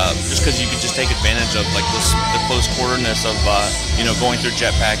 and just because you could just take advantage of like the close quarterness of going through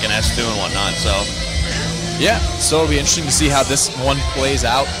jetpack and S2 and whatnot. So Yeah, so it'll be interesting to see how this one plays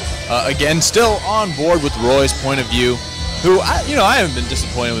out. Again, still on board with Roy's point of view, who I haven't been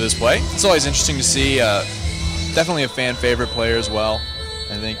disappointed with his play. It's always interesting to see. Definitely a fan favorite player as well,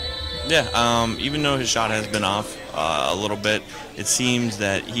 I think. yeah, even though his shot has been off a little bit, it seems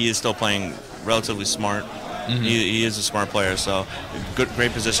that he is still playing relatively smart. Mm-hmm. He is a smart player, so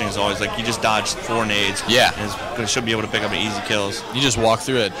great positioning is always. Like, he just dodged 4 nades. Yeah. And should be able to pick up an easy kills. You just walk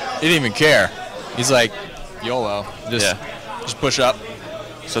through it. He didn't even care. He's like, YOLO. Just push up.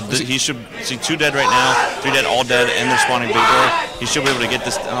 So he should see 2 dead right now, 3 dead, all dead, and they're spawning big door. He should be able to get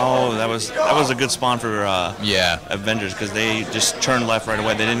this. Oh, that was a good spawn for Avengers, because they just turned left right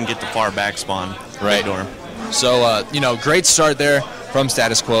away. They didn't get the far back spawn. Right. Big door. So great start there from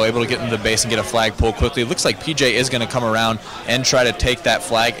status quo, able to get into the base and get a flag pull quickly. It looks like PJ is going to come around and try to take that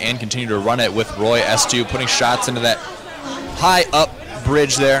flag and continue to run it with Roy S2 putting shots into that high up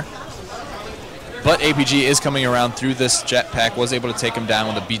bridge there. But APG is coming around through this jetpack, was able to take him down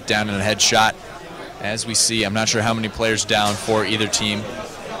with a beatdown and a headshot. As we see, I'm not sure how many players down for either team.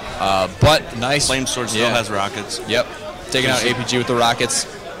 But nice. Flame Sword still has rockets. Yep. Taking out APG with the rockets.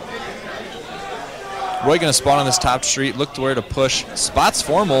 Roy going to spawn on this top street, look to where to push. Spots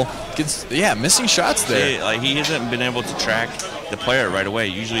formal. Gets, missing shots there. See, like, he hasn't been able to track the player right away.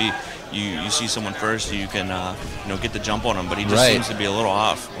 Usually you see someone first, you can get the jump on him. But he just seems to be a little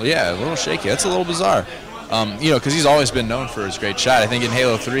off. Well, yeah, a little shaky. That's a little bizarre. Because he's always been known for his great shot. I think in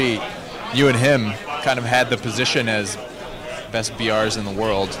Halo 3, you and him kind of had the position as best BRs in the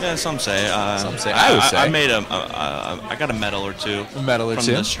world. Yeah, some say. Some say. I would say. I got a medal or two. A medal or from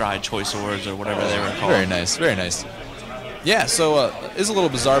two. the Stride Choice Awards or whatever they were called. Very nice. Very nice. Yeah, so it's a little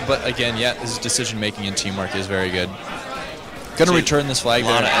bizarre, but again, his decision-making and teamwork is very good. Going to return this flag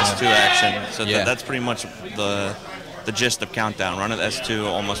there. A lot of S2 action. So that's pretty much the gist of Countdown. Run at S2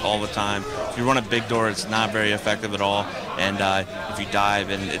 almost all the time. If you run a big door, it's not very effective at all. And if you dive,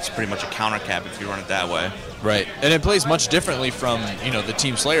 and it's pretty much a counter cap if you run it that way. Right, and it plays much differently from the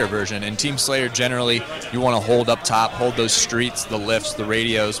Team Slayer version. In Team Slayer, generally, you want to hold up top, hold those streets, the lifts, the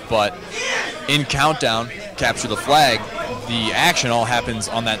radios. But in Countdown, capture the flag, the action all happens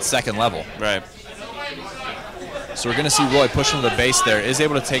on that second level. Right. So we're going to see Roy pushing to the base there. Is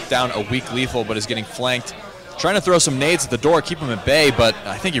able to take down a weak lethal, but is getting flanked. Trying to throw some nades at the door, keep him at bay, but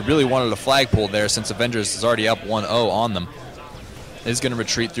I think he really wanted a flag pull there since Avengers is already up 1-0 on them. Is going to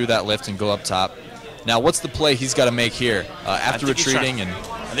retreat through that lift and go up top. Now, what's the play he's got to make here after retreating?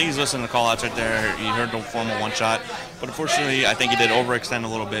 I think he's listening to call-outs right there. He heard the formal one-shot, but unfortunately, I think he did overextend a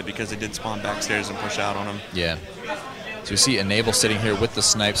little bit because they did spawn backstairs and push out on him. Yeah. So we see Enable sitting here with the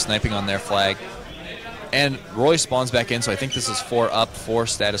sniping on their flag. And Roy spawns back in, so I think this is 4 up, 4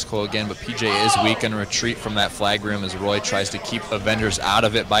 status quo again, but PJ is weak and retreat from that flag room as Roy tries to keep Avengers out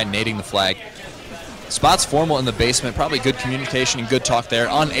of it by nading the flag. Spots Formal in the basement, probably good communication and good talk there.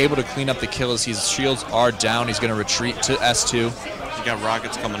 Unable to clean up the kill as his shields are down. He's going to retreat to S2. He got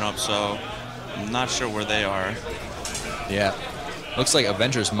rockets coming up, so I'm not sure where they are. Yeah. Looks like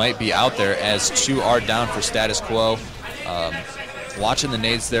Avengers might be out there as 2 are down for status quo. Watching the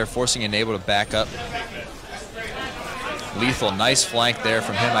nades there, forcing Enable to back up. Lethal, nice flank there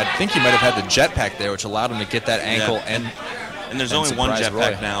from him. I think he might have had the jetpack there, which allowed him to get that ankle and there's only one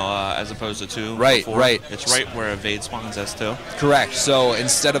jetpack now as opposed to 2. Right, before. right. It's right where Evade spawns S2. Correct. So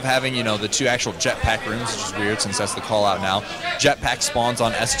instead of having, the 2 actual jetpack rooms, which is weird since that's the call out now, jetpack spawns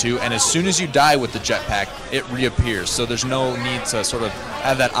on S2, and as soon as you die with the jetpack, it reappears. So there's no need to sort of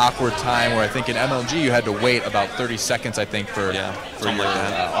have that awkward time where I think in MLG you had to wait about 30 seconds, I think, for your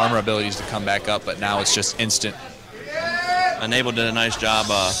armor abilities to come back up, but now it's just instant. Enable did a nice job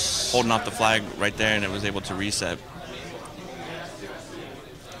holding off the flag right there, and it was able to reset.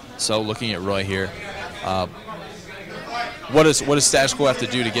 So looking at Roy here, what does status quo have to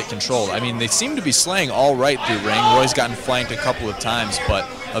do to get controlled? I mean, they seem to be slaying all right through ring. Roy's gotten flanked a couple of times, but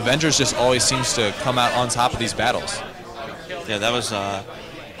Avengers just always seems to come out on top of these battles. Yeah, that was a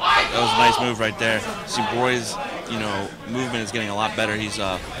nice move right there. See, Roy's movement is getting a lot better. He's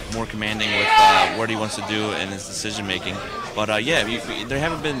more commanding with what he wants to do and his decision making. But there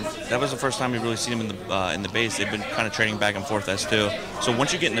haven't been. That was the first time we've really seen him in the base. They've been kind of trading back and forth S2. So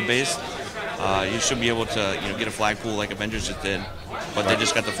once you get in the base, you should be able to get a flag pool like Avengers just did. But they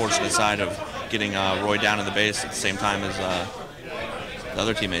just got the fortunate side of getting Roy down in the base at the same time as the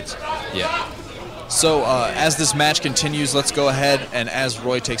other teammates. Yeah. So as this match continues, let's go ahead and as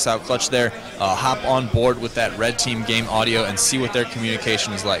Roy takes out Clutch there, hop on board with that red team game audio and see what their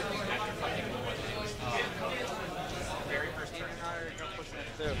communication is like.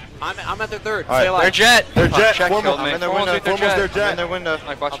 I'm at their third. All right. Stay alive. They're jet. They're jet. Foremost I'm weak in their window. Foremost their jet. In their window.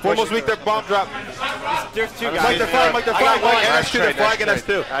 Foremost weak their bomb drop. There's 2 Mike guys. their flag. Mike their flag. Mike S2. Their flag and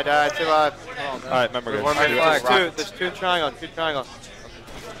S2. I died. Too loud. All right, remember guys. One red flag. There's 2 triangle. 2 triangle.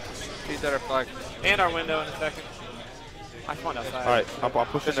 He's at our flag. And our window in a second. I spawned outside. All right, I'm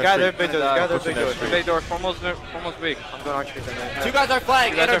pushing This their guy, they're street. big door. This guy, they're big door. Big door. Foremost weak. I'm going archery. 2 guys are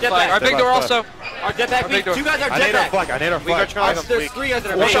flag and our Our jetpack. big door also. Our jetpack weak. 2 guys are I need our jetpack. flag. I need our We got flag. triangle. There's 3 guys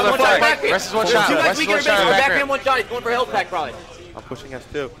that are One big. shot One shot flag. back. Rest is one There's shot. 2 guys Rest is weak one in their base. shot. Our Back back rim. one shot. He's going for a health pack probably. I'm pushing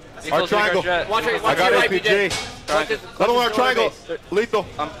S2. He's Our close to our triangle. jet. Watch it. I got right, APG. Let him our triangle. Lethal.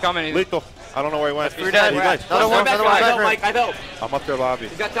 I'm coming. Lethal. I don't know where he went. Three dead. He's nice. Another one. Back Another one. I Back help, room. Mike. I help. I'm up their lobby.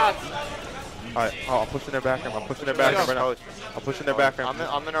 He's got tots. All right, I'm pushing their back room. I'm pushing their back room right now. I'm pushing their back room.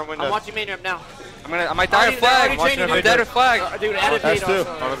 I'm in our window. I'm watching main ramp now. I might die with flag. I'm dead with flag. Dude, add a fade S2.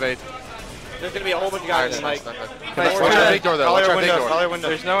 also. Motivate. There's gonna be a whole bunch of guys in like. Watch our big door though. Watch our big door.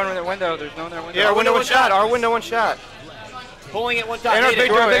 There's no one in their window. There's no one in their window. Yeah, our window one shot. Our window one shot. Pulling it one time. And our big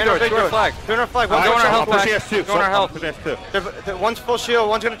door. And our big door. flag. Doing our flag. I'm going our health I'm pushing flag. S2. Going our health. I'm pushing S2. One's full shield.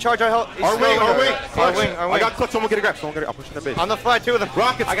 One's gonna charge our health. Our wing. Our wing. Our wing. Our I wing. got clutch. Someone get a grab. Someone get a grab. I'm pushing their base. On the fly, 2 of them.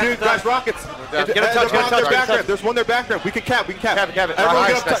 Rockets, I got dude, the guys, touch. rockets. Get a touch, get a touch, get a touch. There's one there back ramp. We can cap, Cap it.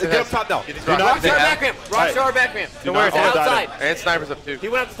 Everyone Nice, get up top now. Rock's our back ramp. Rock's our back ramp. Do where not is it? hold that Outside. in. And snipers up too. He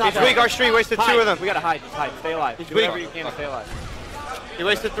went up the top. He's weak. Our street wasted 2 of them. We gotta hide. Just hide. Stay alive. Do weak. whatever you can to stay alive. You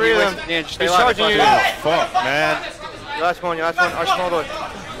wasted 3 of them. Yeah, just stay He's alive. charging you. Fuck, man. Your last one. Our small door.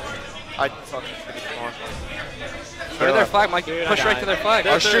 I fucking small. Go to their flag, Mike. Push right to their flag.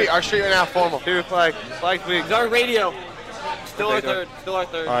 Our street right now, formal. Two flag. Flag's weak. He's our radio. Still our third.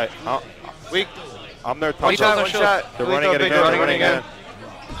 All right. Weak. I'm their top. One shot. They're running it again.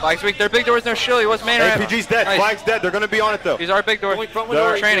 Flag's weak. Their big door's no shield. He was main right. APG's dead. Nice. Flag's dead. They're going to be on it, though. He's our big door.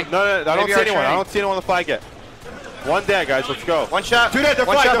 Training. No, I don't see anyone. I don't see anyone on the flag yet. One dead, guys. Let's go. One shot. 2 dead. They're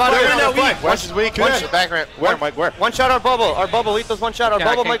One flag. shot. They're flag. West is weak. Back ramp. Where, Mike? Where? One shot. Our bubble. Lethal's one shot. Our Yeah,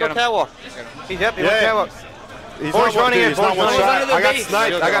 bubble might go get him. catwalk. He's up. He went catwalk. He's Boys not running it. He's not one shot. I got base.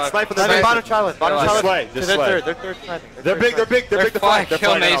 sniped. I got sniped in the Bottom base. Charlotte. Bottom Just Charlotte. slay. Just slay. They're third sniping. They're big. They're big. They're big. They're flag. They're Kill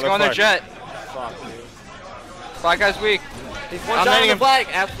flag. me. He's going their jet. Flag guy's weak. He's one shot on the flag.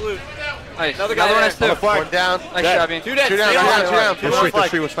 Absolute. Nice. Another guy on the flag. One down. Nice job, Bean. 2 down. 2 down. The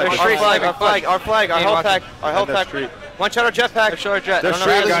street was sniping. Our flag. Our health pack. Our health pack. One shot our jetpack. Show our jet. Their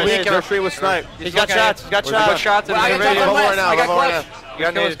street is weak and our street was sniped. He's got shots. He's got Good shots. shots. I got clutch. You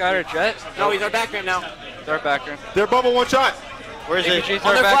got this guy or jet? No, he's our back ramp now. He's our back ramp. They're bubble one shot. Where is he? APG's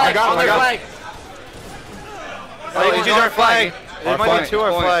our back ramp. I got him. I got him. APG's our flag. There might be 2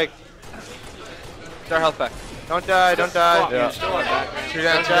 our flag. It's our health pack. Don't die. Don't die. Yeah. 2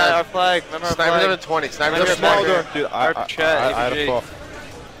 down. 2 Our down. flag. Remember our Sniper's flag. under 20. Sniper's Remember under small 20. door. Dude, Our chat, I had a APG. fall.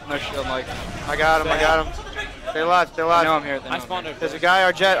 No shield, Mike. I got him. Stay alive. I know I'm here. I spawned him. There's a guy.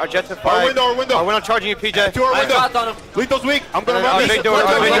 Our jet's at Our flag. window. Our window charging you, PJ. To our window. on him. Lethal's weak. I'm gonna run Our this. big door.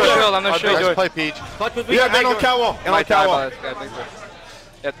 I'm no shield. I'm no shield. Let's play Peach. Yeah, man on catwalk. And on Might die by catwalk. this guy, big door.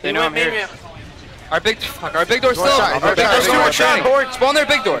 Yep, they know I'm here. Our big door's still. shot. Our big door's still. One We're shot. training. Spawn their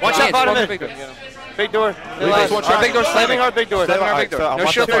big door. One shot, Spawn bottom their in. big door. Big door. Lethal's one shot. Our big door's slamming. Our big door. Slamming our big door. I'm No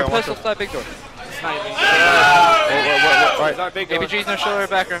on shield top for of it, pistol slap big door. Right. APG's no shield or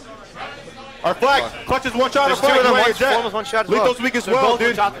back ramp. Our flag. Clutch is one shot. There's Our 2 of them. flag. Form was one shot as well. Lethal's weak as well,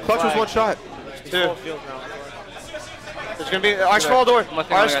 dude. Clutch was one shot. 2. There's gonna be our small door.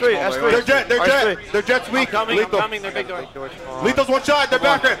 Our S3. Their jet's weak. Lethal. Their big door. Lethal's one shot. Their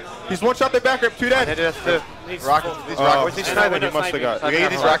back ramp. He's one shot. Their back ramp. 2 dead. Hit S2. Rockets. These Oh, rockets. He's sniping. He must have got. We get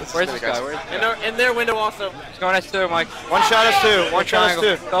these rockets. Where's this guy? In their window also. He's going S2, Mike. One shot S2. One shot triangle.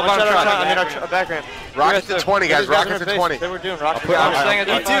 S2. Double One shot shot. I mean our back ramp. Rockets to 20, guys. Rockets to 20. They were doing rockets. I'm staying at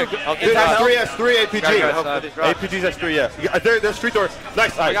E2. the Dude, S3 APG. Gotta go APG's S3, yeah. They're street door.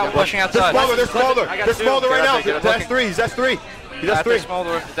 Nice. I got pushing outside. They're smaller right now. Good That's 3. He's S3. He's After S3. small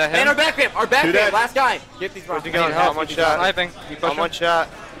door. Is that And him? our back ramp. Our back Do ramp. that. Last guy. Get these rockets. Need help. One He's shot. sniping. You push On him. one shot.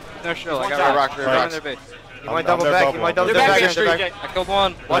 No shield. I One got shot. rocks. They're Rocks. in their base. You might double back. You might double They're back. back. I killed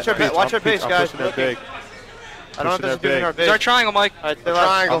one. Watch our base, guys. I'm pushing their big. I don't know if this is doing our It's base. our triangle, Mike. Alright, stay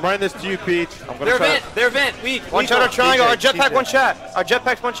alive. I'm running this to you, Peach. I'm gonna try. They're vent. Weak. One shot our triangle. Our jetpack one shot. Our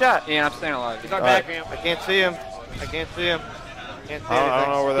jetpack's one shot. Yeah, I'm staying alive. He's our back ramp. I can't see him. Can't see I don't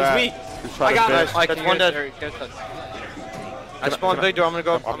know where they're He's at. weak. Just try I to got bait. him. Mike, That's can one you dead. get touch? I spawned big door. I'm gonna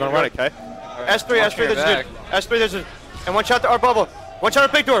go. I'm gonna run it, okay? S3. There's a dude. S3. There's a. And one shot to our bubble. One shot our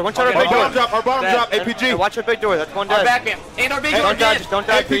big door. One shot our Our big bottom door. drop. Our bottom drop. APG. Watch our big door. That's one dead. Our back ramp. And our big door. Don't die. Just don't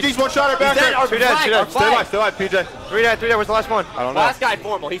die. APG's one shot. Our back He's dead. Our ramp. two dead. Two dead. Stay alive, PJ. 3 dead. 3 dead. Where's the last one? I don't know. Last guy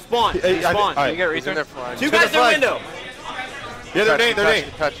formal. He spawned. He spawned. You get return. Two guys in the window. Yeah, they're name.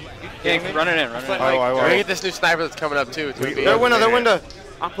 Touch. Yeah, run it in. I We're gonna get this new sniper that's coming up too. Their window.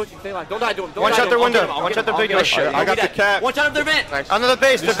 I'm pushing. Stay alive. Don't die to him. One shot their window. One shot their big door. I got the cap. One shot of their vent. Nice. Under the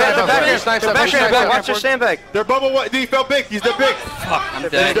base. The back ramp. Watch your sandbag. Their bubble. He felt big. He's the big. I'm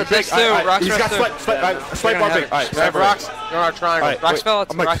They're dead. big. He's got got swipe our big. All right, Grab rocks. You're on our triangle. Rocks fell.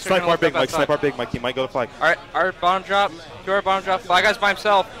 I'm like, Rocks are snipe gonna our big, look up Mike. Snipe outside. our big, Mike. He might go to flag. Alright, our bottom drop. To our bottom drop. Fly guy's by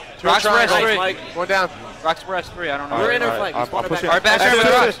himself. Rocks for triangle. S3. One down. Rocks for S3. I don't know. We're in our Alright, flank. I'm pushing. Our back ramp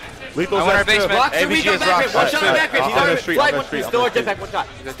is rocks. Lethal's I want our S2. basement. Rocks and we ABG go is back ramp. rocks. One shot on the back ramp. I'm on the street, Flag I'm on one. the street, He's I'm still on our the street. jetpack. One shot.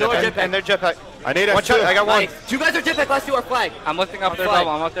 Still our jetpack. And their jetpack. I need One shot. I S2. got one. Two guys are jetpack. Last two are flag. I'm lifting up their flag.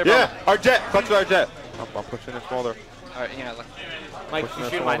 bubble. I'm up their bubble. Yeah, our jet. Clutch with our jet. I'm pushing this folder. Alright, you know, look. Mike, you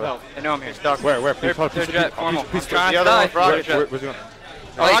shoot my belt. I know I'm here. Where? They're Please, jet formal. please, Trying The to other die. one's rocket. Where's he going?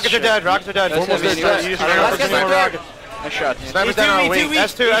 Rockets are dead. Rockets are dead. That's Formal's it. dead. You just remember Last some guy's more right rockets. Nice shot. Sniper's down on our wing.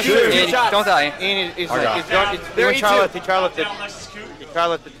 S2. Ian, don't die. Ian, he's I got like, it. he's doing Charlotte. He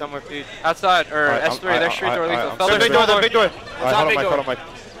Charlotte somewhere, please. Outside, or Alright, S3. They're street door lethal. I'm Fell Their their big door. door. Their big door. Hold on, Mike.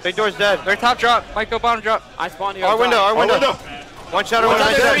 Big door's dead. Their top drop. Mike, go bottom drop. I spawned here. Our window. One shot. One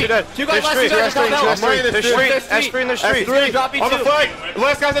shot. Two dead. Two guys. Last two guys. I'm running this street. S3 in the street. S3 on the flag.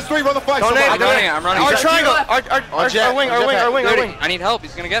 Last guy's S3. Run the flag. Don't I'm running. I'm running. Our triangle. Our wing. I need help.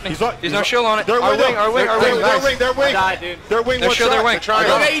 He's gonna get me. He's on- There's no shield on it. Their Our wing. wing, our wing, our wing. Their wing. Die, dude. Their wing. They're One sure shot. their wing.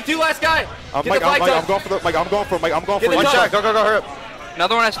 Okay, E2 last guy. I'm Get the flag touch. going for the. Mike, I'm going for. One shot. Go. Hurry up.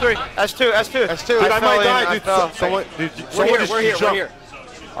 Another one S3. S2. Dude, I might die, dude. Someone We're here. just jump.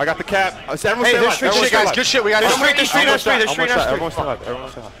 I got the cap. Hey, there's Good shit, guys. Good shit. We got There's street on street. Everyone's still alive.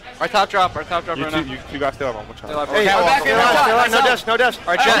 Everyone's still alive. Our top drop right now. You guys still have on one shot. Hey, no deaths, no deaths.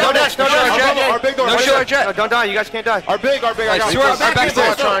 Our jet. No deaths, no deaths. Our big door. No shit, our jet. No, don't die, you guys can't die. Our big. I got Our back door.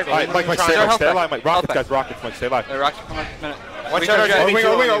 Alright, Mike, stay alive, Mike. Rockets, guys, rockets, Mike, stay alive. Rockets, come on, a minute. One shot,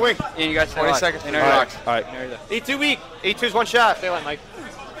 our wing. Yeah, you guys 20 seconds. Rocks. Alright. E2 weak. E2's one shot. Stay alive, Mike.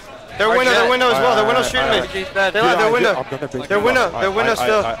 Their window as well. Their window's shooting me. Their window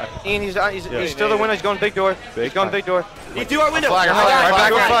still. Ian, he's still the window. He's going big door. He's going big door. E2 our window. Our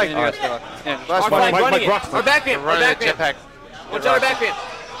flag. Our back pin. One shot our back pin.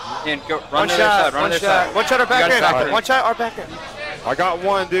 Ian, go One run to their side. Run to their side. shot our back end. One shot our back end. I got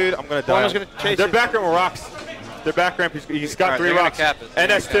one, dude. I'm gonna die. One was gonna chase Their it. back ramp with rocks. Their back ramp, he's got 3 rocks.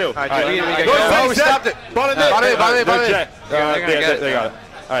 And that's 2. Oh, We stopped it. Bottom it. They got it.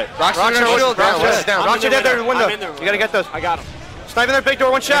 Alright. Rocks are down. Rocks are dead there in the window. You gotta get those. I got him. Sniping their big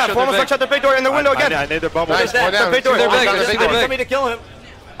door, one shot. Foremost one shot their big door in the window again. I need their bubble. Nice. Down. Big door. Somebody to kill him.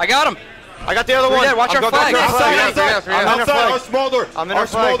 I got him. I got the other one. Watch our flag. Outside our small door. Our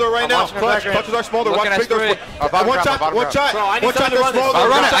small door right now. Clutch is our small door. Watch big door. One shot. One shot their small door. I'll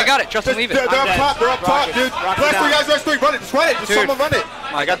run it. I got it. Justin, leave it. They're up top, dude. Last 3 guys, last 3. Run it. Just run it. Just someone run it.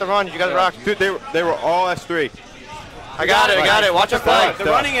 I got the run. You got the rock. Dude, they were all S3. I got it. Watch our flag. They're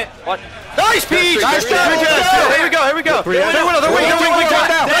running it. Nice, Pete! Nice job! Here we go. They're window.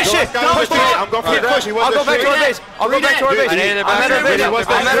 That shit. I'm going for the Push. I'll go back to our base. I'm at our base.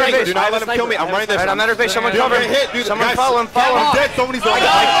 Do not let him kill me. I'm running this. I'm at our base. Someone cover. Someone follow him. I'm dead. Somebody's on.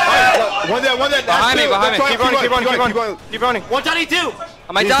 One dead. Behind me. Keep running. One shot E2.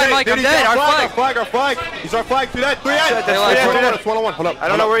 I might die, Mike. I'm dead. Our flag. He's our flag. Do that. 3 It's 1-on-1. Hold up. I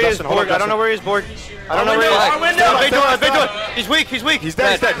don't know where he is, Borg. I don't know where he is, Borg. I don't know where he is. Our window. Big door. He's weak. He's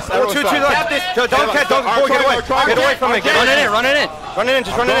dead. Two to the left. Don't Borg, get away from it. Run it in. Run it in.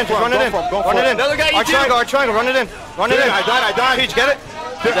 Just run it in. Another guy, E2. Our triangle, run it in. I died. Peach, get it?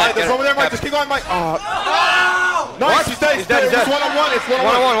 There's over there, Mike. Just keep going, Mike. Nice. He's dead. It's 1-on-1. It's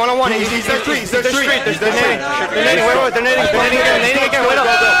 1-on-1. He's their street. They're nading. Wait. They're nading again. Wait up.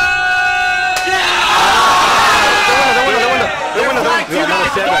 The window.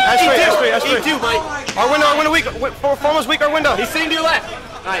 That's E2, Mike. Our window weak. Foremost weak, our window. He's sitting to your left.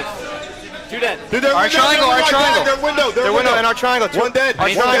 Nice. 2 dead. Our triangle. Their window and our triangle. One dead. Our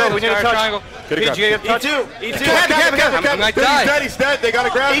triangle. We need a touch. Triangle. E2. I might die. He's dead. They got to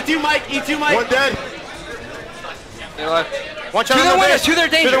grab. E2, Mike. One dead. One shot To their window. To their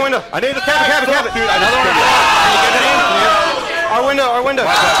danger. To the window. I need a cap. Dude, Another one. Our window.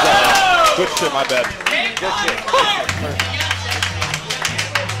 Good shit, my bad. Good shit.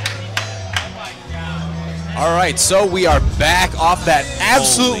 All right, so we are back off that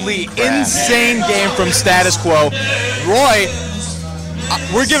absolutely insane game from Status Quo. Roy,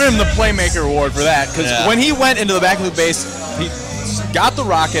 we're giving him the Playmaker Award for that, because when he went into the back of the base, he got the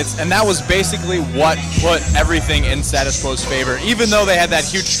rockets, and that was basically what put everything in Status Quo's favor. Even though they had that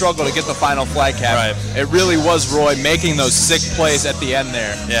huge struggle to get the final flag cap, it really was Roy making those sick plays at the end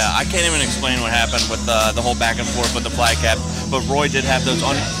there. Yeah, I can't even explain what happened with the whole back and forth with the flag cap, but Roy did have those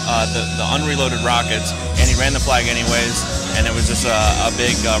the unreloaded rockets, and he ran the flag anyways, and it was just a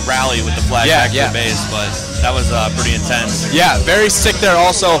big rally with the flag back to the base, but that was pretty intense. Yeah, very sick there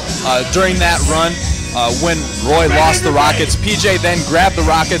also during that run. When Roy lost the rockets, PJ then grabbed the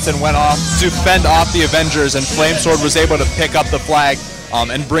rockets and went off to fend off the Avengers, and Flamesword was able to pick up the flag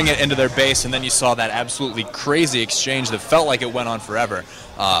and bring it into their base, and then you saw that absolutely crazy exchange that felt like it went on forever.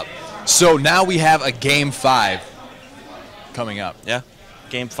 So now we have a Game 5 coming up. Yeah,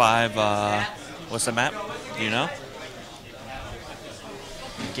 Game 5, what's the map? Do you know?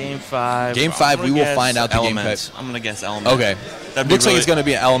 Game 5. Game 5, we will find out the Elements. Game 5. I'm going to guess Element. Okay. Looks like it's going to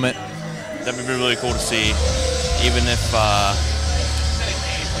be an Element. That would be really cool to see, even if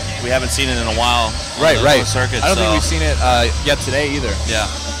we haven't seen it in a while. Right. Circuit, I don't think we've seen it yet today either. Yeah.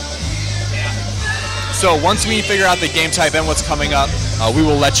 So once we figure out the game type and what's coming up, we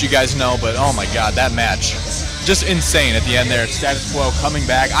will let you guys know. But oh my God, that match, just insane at the end there. Status Quo coming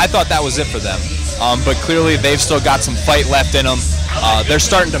back. I thought that was it for them, but clearly they've still got some fight left in them. They're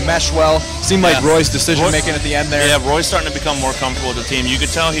starting to mesh well. Seemed like Roy's decision making at the end there. Yeah, Roy's starting to become more comfortable with the team. You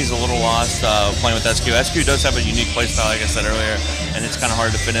could tell he's a little lost playing with SQ. SQ does have a unique play style, like I said earlier, and it's kind of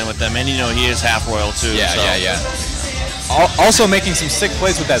hard to fit in with them. And you know, he is half royal too. Yeah. Also making some sick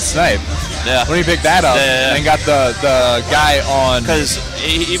plays with that snipe. Yeah. When he picked that up and got the guy on. Because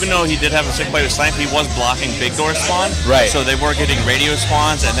even though he did have a sick play with snipe, he was blocking big door spawn. Right. So they were getting radio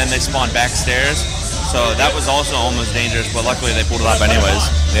spawns, and then they spawned backstairs. So that was also almost dangerous, but luckily they pulled it off anyways.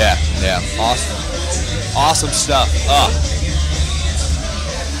 Yeah. Awesome stuff.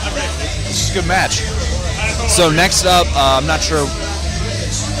 This is a good match. So next up, I'm not sure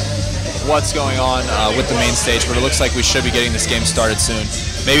what's going on with the main stage, but it looks like we should be getting this game started soon.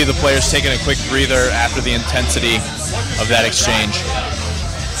 Maybe the players taking a quick breather after the intensity of that exchange.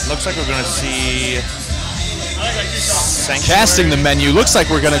 Looks like we're going to see Sanctuary. Casting the menu. Looks like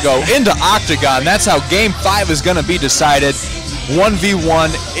we're going to go into Octagon. That's how Game 5 is going to be decided. 1v1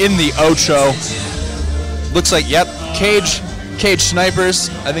 in the Ocho. Looks like, yep, Cage Snipers,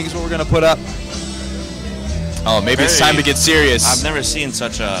 I think is what we're going to put up. Oh, maybe it's time to get serious. I've never seen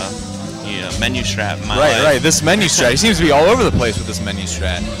such a menu strat in my life. Right, this menu strat. He seems to be all over the place with this menu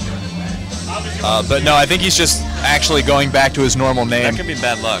strat. But no, I think he's just actually going back to his normal name. That could be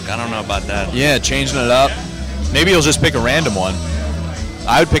bad luck. I don't know about that. Yeah, changing it up. Maybe he'll just pick a random one.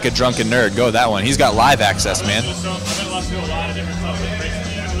 I would pick a Drunken Nerd. Go with that one. He's got live access, man.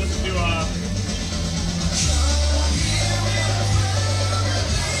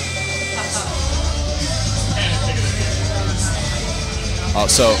 Oh,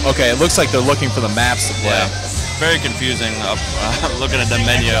 so, okay, it looks like they're looking for the maps to play. Yeah. Very confusing looking at the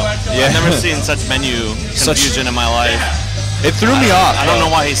menu. Yeah. I've never seen such menu confusion in my life. It threw me off. I don't know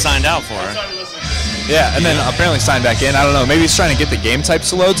why he signed out for it. Yeah, and then apparently signed back in. I don't know. Maybe he's trying to get the game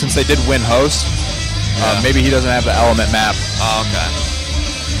types to load since they did win host. Yeah. Maybe he doesn't have the element map. Oh, okay.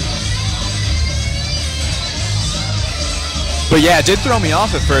 But yeah, it did throw me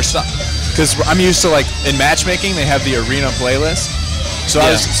off at first because I'm used to, like, in matchmaking they have the arena playlist. So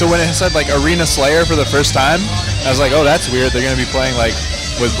so when it said like Arena Slayer for the first time, I was like, oh, that's weird. They're gonna be playing like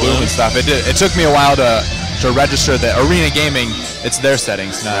with Bloom and stuff. It took me a while to register that Arena Gaming, it's their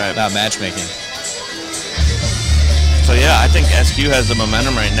settings, not matchmaking. So yeah, I think SQ has the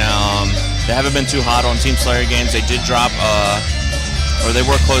momentum right now. They haven't been too hot on Team Slayer games. They did drop, or they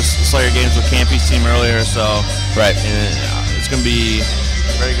were close to Slayer games with Campy's team earlier. So it's gonna be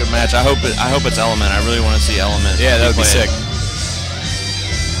a very good match. I hope it's Element. I really want to see Element. Yeah, that would be sick.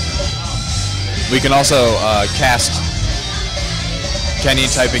 We can also cast Kenny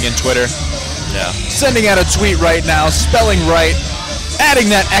typing in Twitter. Yeah. Sending out a tweet right now, spelling right,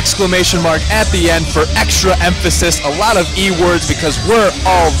 adding that exclamation mark at the end for extra emphasis. A lot of E-words because we're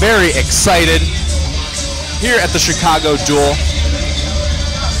all very excited here at the Chicago Duel.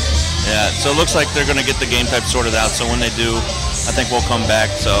 Yeah, so it looks like they're going to get the game type sorted out. So when they do, I think we'll come back.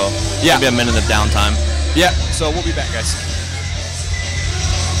 So yeah, maybe a minute of downtime. Yeah, so we'll be back, guys.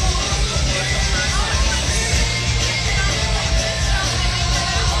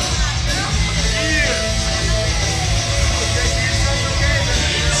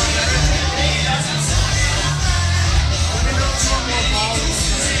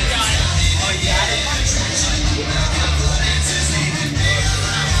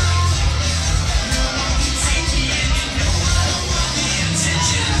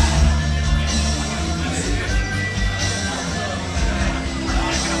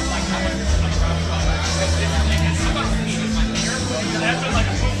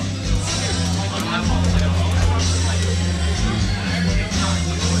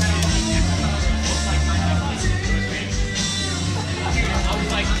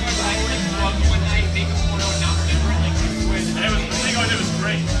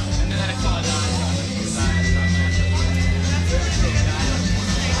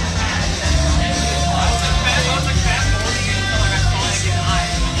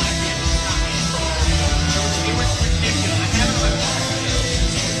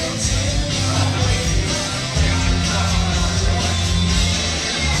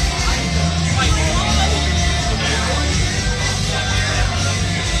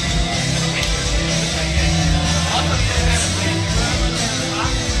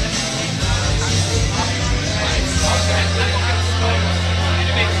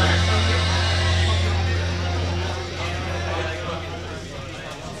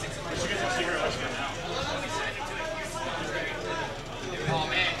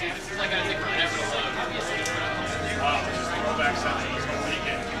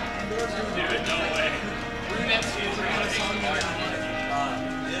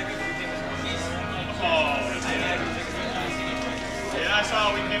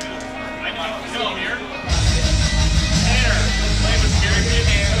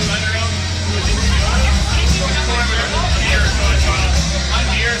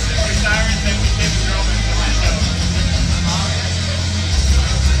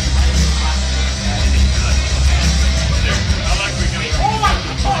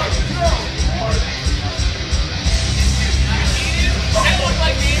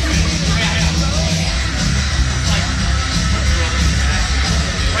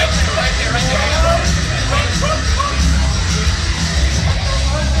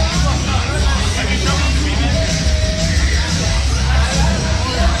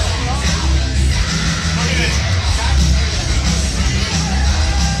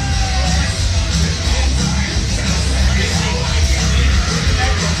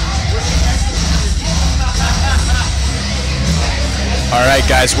 All right,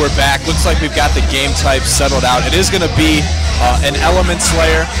 guys, we're back. Looks like we've got the game type settled out. It is going to be an Element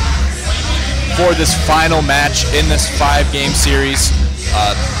Slayer for this final match in this 5-game series.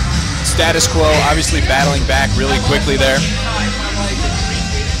 Status Quo obviously battling back really quickly there.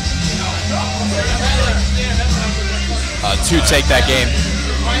 To take that game,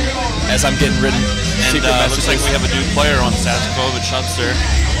 as I'm getting ridden. And looks like we have a new player on Status Quo, the Chubster.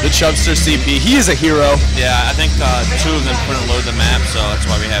 The Chubster CP. He is a hero. Yeah, I think 2 of them couldn't load the map, so that's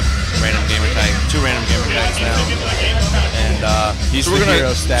why we have random gamer tag, 2 random gamer tags now. And he's so the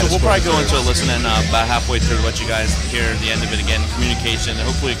hero. Status so we'll Quo probably go into it, listen, and about halfway through to let you guys hear the end of it again. Communication.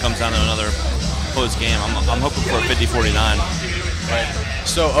 Hopefully, it comes down to another close game. I'm hoping for a 50-49. Right.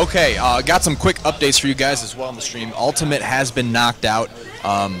 So, okay, got some quick updates for you guys as well on the stream. Ultimate has been knocked out,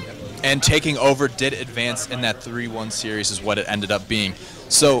 and taking over did advance in that 3-1 series is what it ended up being.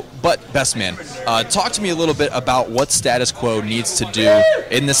 So, but Best Man, talk to me a little bit about what Status Quo needs to do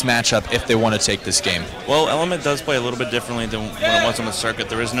in this matchup if they want to take this game. Well, Element does play a little bit differently than when it was on the circuit.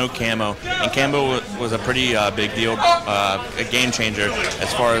 There is no camo, and camo was a pretty big deal, a game changer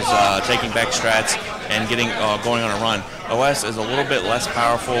as far as taking back strats and getting going on a run. OS is a little bit less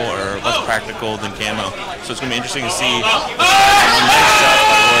powerful or less practical than camo, so it's going to be interesting to see. Nice shot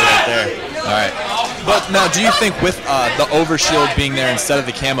by Roy right there. All right. But now, do you think with the overshield being there instead of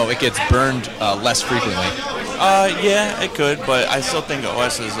the camo, it gets burned less frequently? Yeah, it could, but I still think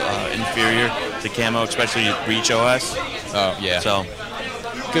OS is inferior to camo, especially Reach OS. Oh, yeah. So,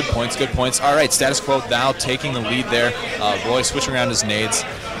 good points, good points. All right, Status Quo now taking the lead there. Roy switching around his nades.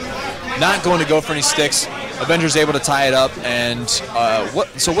 Not going to go for any sticks. Avengers able to tie it up, and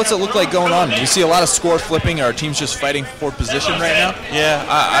so what's it look like going on? You see a lot of score flipping. Are teams just fighting for position right now? Yeah,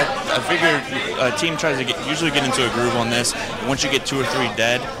 I figure a team tries to usually get into a groove on this. Once you get 2 or 3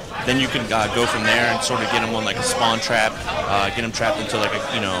 dead, then you can go from there and sort of get them on like a spawn trap, get them trapped into like a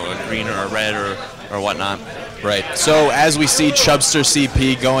green or a red or whatnot. Right. So as we see Chubster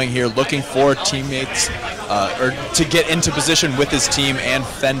CP going here, looking for teammates or to get into position with his team and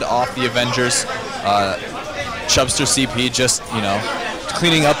fend off the Avengers. Chubster CP just,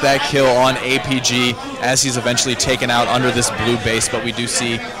 cleaning up that kill on APG as he's eventually taken out under this blue base. But we do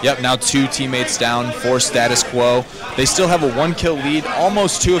see, now 2 teammates down for Status Quo. They still have a 1-kill lead,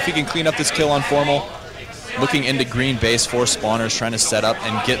 almost 2 if he can clean up this kill on Formal. Looking into green base for spawners, trying to set up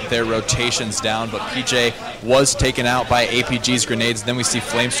and get their rotations down. But PJ was taken out by APG's grenades. Then we see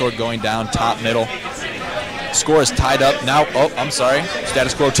Flamesword going down top middle. Score is tied up now. Oh, I'm sorry.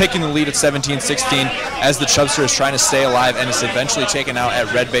 Status Quo taking the lead at 17-16 as the Chubster is trying to stay alive and is eventually taken out at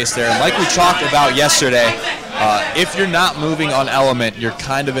red base there. And like we talked about yesterday, if you're not moving on Element, you're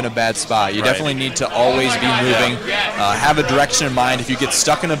kind of in a bad spot. You definitely need to always be moving, have a direction in mind. If you get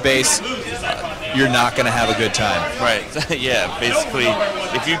stuck in a base, you're not going to have a good time. Right. Yeah, basically,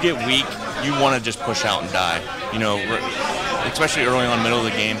 if you get weak, you want to just push out and die. Especially early on, middle of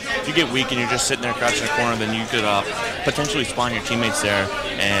the game. If you get weak and you're just sitting there crouching in the corner, then you could potentially spawn your teammates there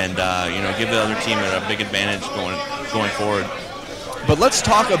and give the other team a big advantage going forward. But let's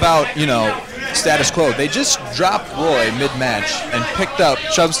talk about Status Quo. They just dropped Roy mid-match and picked up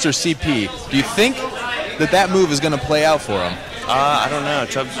Chubster CP. Do you think that move is going to play out for him? I don't know.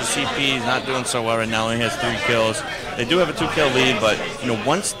 Chubster CP is not doing so well right now. He has 3 kills. They do have a 2-kill lead, but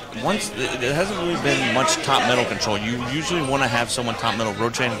once it hasn't really been much top middle control. You usually want to have someone top middle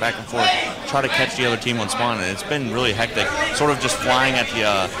rotating back and forth, try to catch the other team on spawn, and it's been really hectic. Sort of just flying at the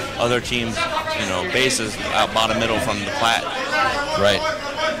other team's bases out bottom middle from the plat. Right.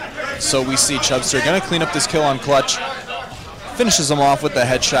 So we see Chubster going to clean up this kill on Clutch. Finishes him off with the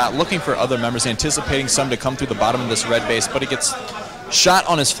headshot, looking for other members, anticipating some to come through the bottom of this red base, but he gets shot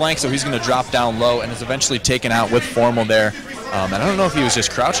on his flank, so he's going to drop down low and is eventually taken out with Formal there. And I don't know if he was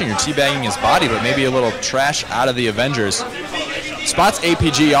just crouching or teabagging his body, but maybe a little trash out of the Avengers. Spots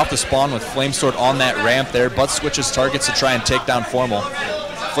APG off the spawn with Flamesword on that ramp there, but switches targets to try and take down Formal.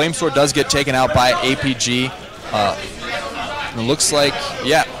 Flamesword does get taken out by APG. It looks like,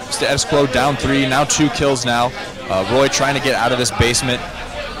 Status Quo down 3, now 2 kills now. Roy trying to get out of this basement. All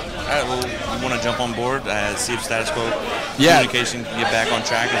right, well, we want to jump on board, see if Status Quo communication can get back on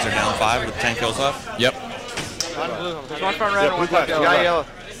track as they're down 5 with 10 kills left. Yep. There's one front red, one left yellow.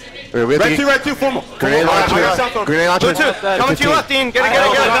 Right two, Formal. Grenade launcher. Grenade launcher. Coming to you left, Dean. Get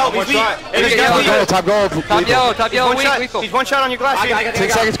it. Top goal. Top yellow, weak. He's 1 shot on your glass.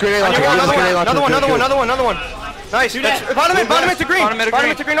 6 seconds, grenade launcher. Another one. Nice. Bottom it to green.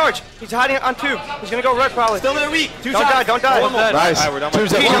 Bottom it to green arch. He's hiding on 2. He's going to go red probably. Still in the weak. Don't die. Nice.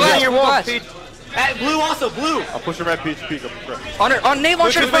 Pete, you're in your wall. Pete. Blue also, blue. I'm pushing red, peach, peak. On nade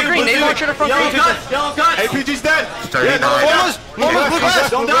launcher to front green, nade launcher to front green. Yellow cut. Hey, PG's dead. Foremost blue glass.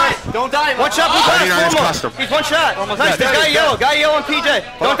 Don't die. One shot blue glass, foremost. He's one shot. Nice, guy yellow on PJ.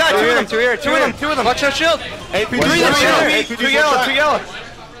 Don't die, two of them. Watch your shield. Hey, PG's Two yellow.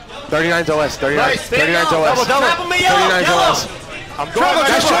 39's OS, 39's OS. Double. 39's OS. I'm going.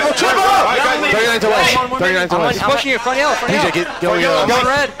 Triple. 39's OS. 39's OS. He's pushing you, front yellow. PJ, get yellow. Front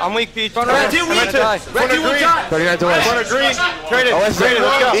red. I'm weak, Pete. Front red. Red 39's OS. Front of green. Trade it. OS, Let's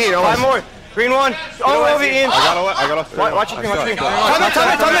go. Ian, OS. 5 more. Green 1. Oh, over Ian. I got off. Watch your screen.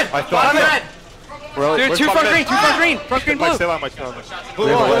 Time it. Dude, two front green. Front green blue. We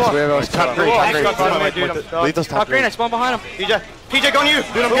have OS. Top green. Lead those top green. I spawn behind him. PJ going to you.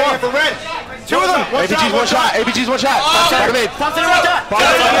 Dude, I'm getting for red. 2 of them. ABG's one shot. ABG's one shot. Top mid. Thompson, one shot.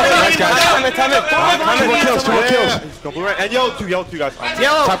 Nice, guys. Time it. 2 more kills. And yellow, two guys.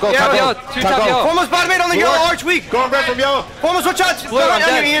 Yellow. Top goal. Two top yellow. Foremost bottom mid on the yellow arch weak. Going red from yellow. Foremost one shot. Blue on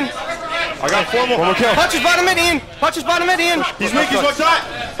you, Ian. I got 4 more. 1 more kill. Punches bottom mid, Ian. He's weak, he's one shot.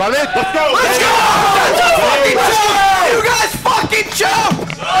 Bottom mid. Let's go. You guys fucking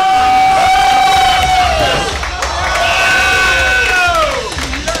jump!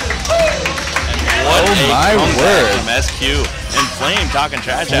 What my word. from SQ and Flame talking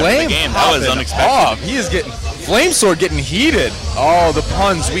trash after the game. That was unexpected. He is getting Flame Sword getting heated. Oh, the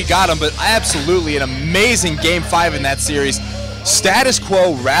puns, we got him, but absolutely an amazing Game 5 in that series. Status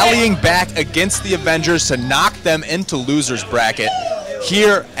Quo rallying back against the Avengers to knock them into losers bracket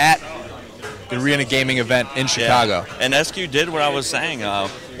here at the Arena Gaming event in Chicago. Yeah. And SQ did what I was saying.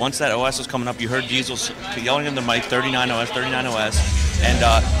 Once that OS was coming up, you heard Diesel yelling in the mic, 39 OS, and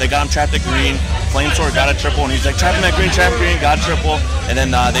they got him trapped at green. Flamesword got a triple, and he's like, trap him at green, got a triple, and then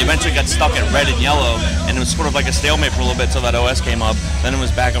they eventually got stuck at red and yellow, and it was sort of like a stalemate for a little bit until that OS came up. Then it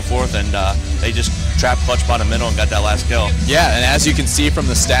was back and forth, and they just trapped clutch bottom middle and got that last kill. Yeah, and as you can see from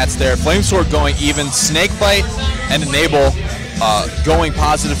the stats there, Flamesword going even, Snakebite and Enable going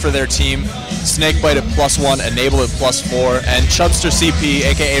positive for their team. Snakebite at +1, Enable at +4, and Chubster CP,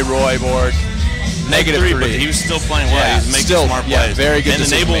 aka Roy Borg, -3. But he was still playing well. He was making smart plays. Yeah, very good. And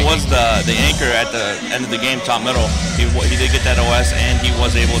Enable was the anchor at the end of the game, top middle. He did get that OS, and he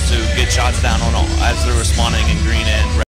was able to get shots down on all as they're responding in green and red.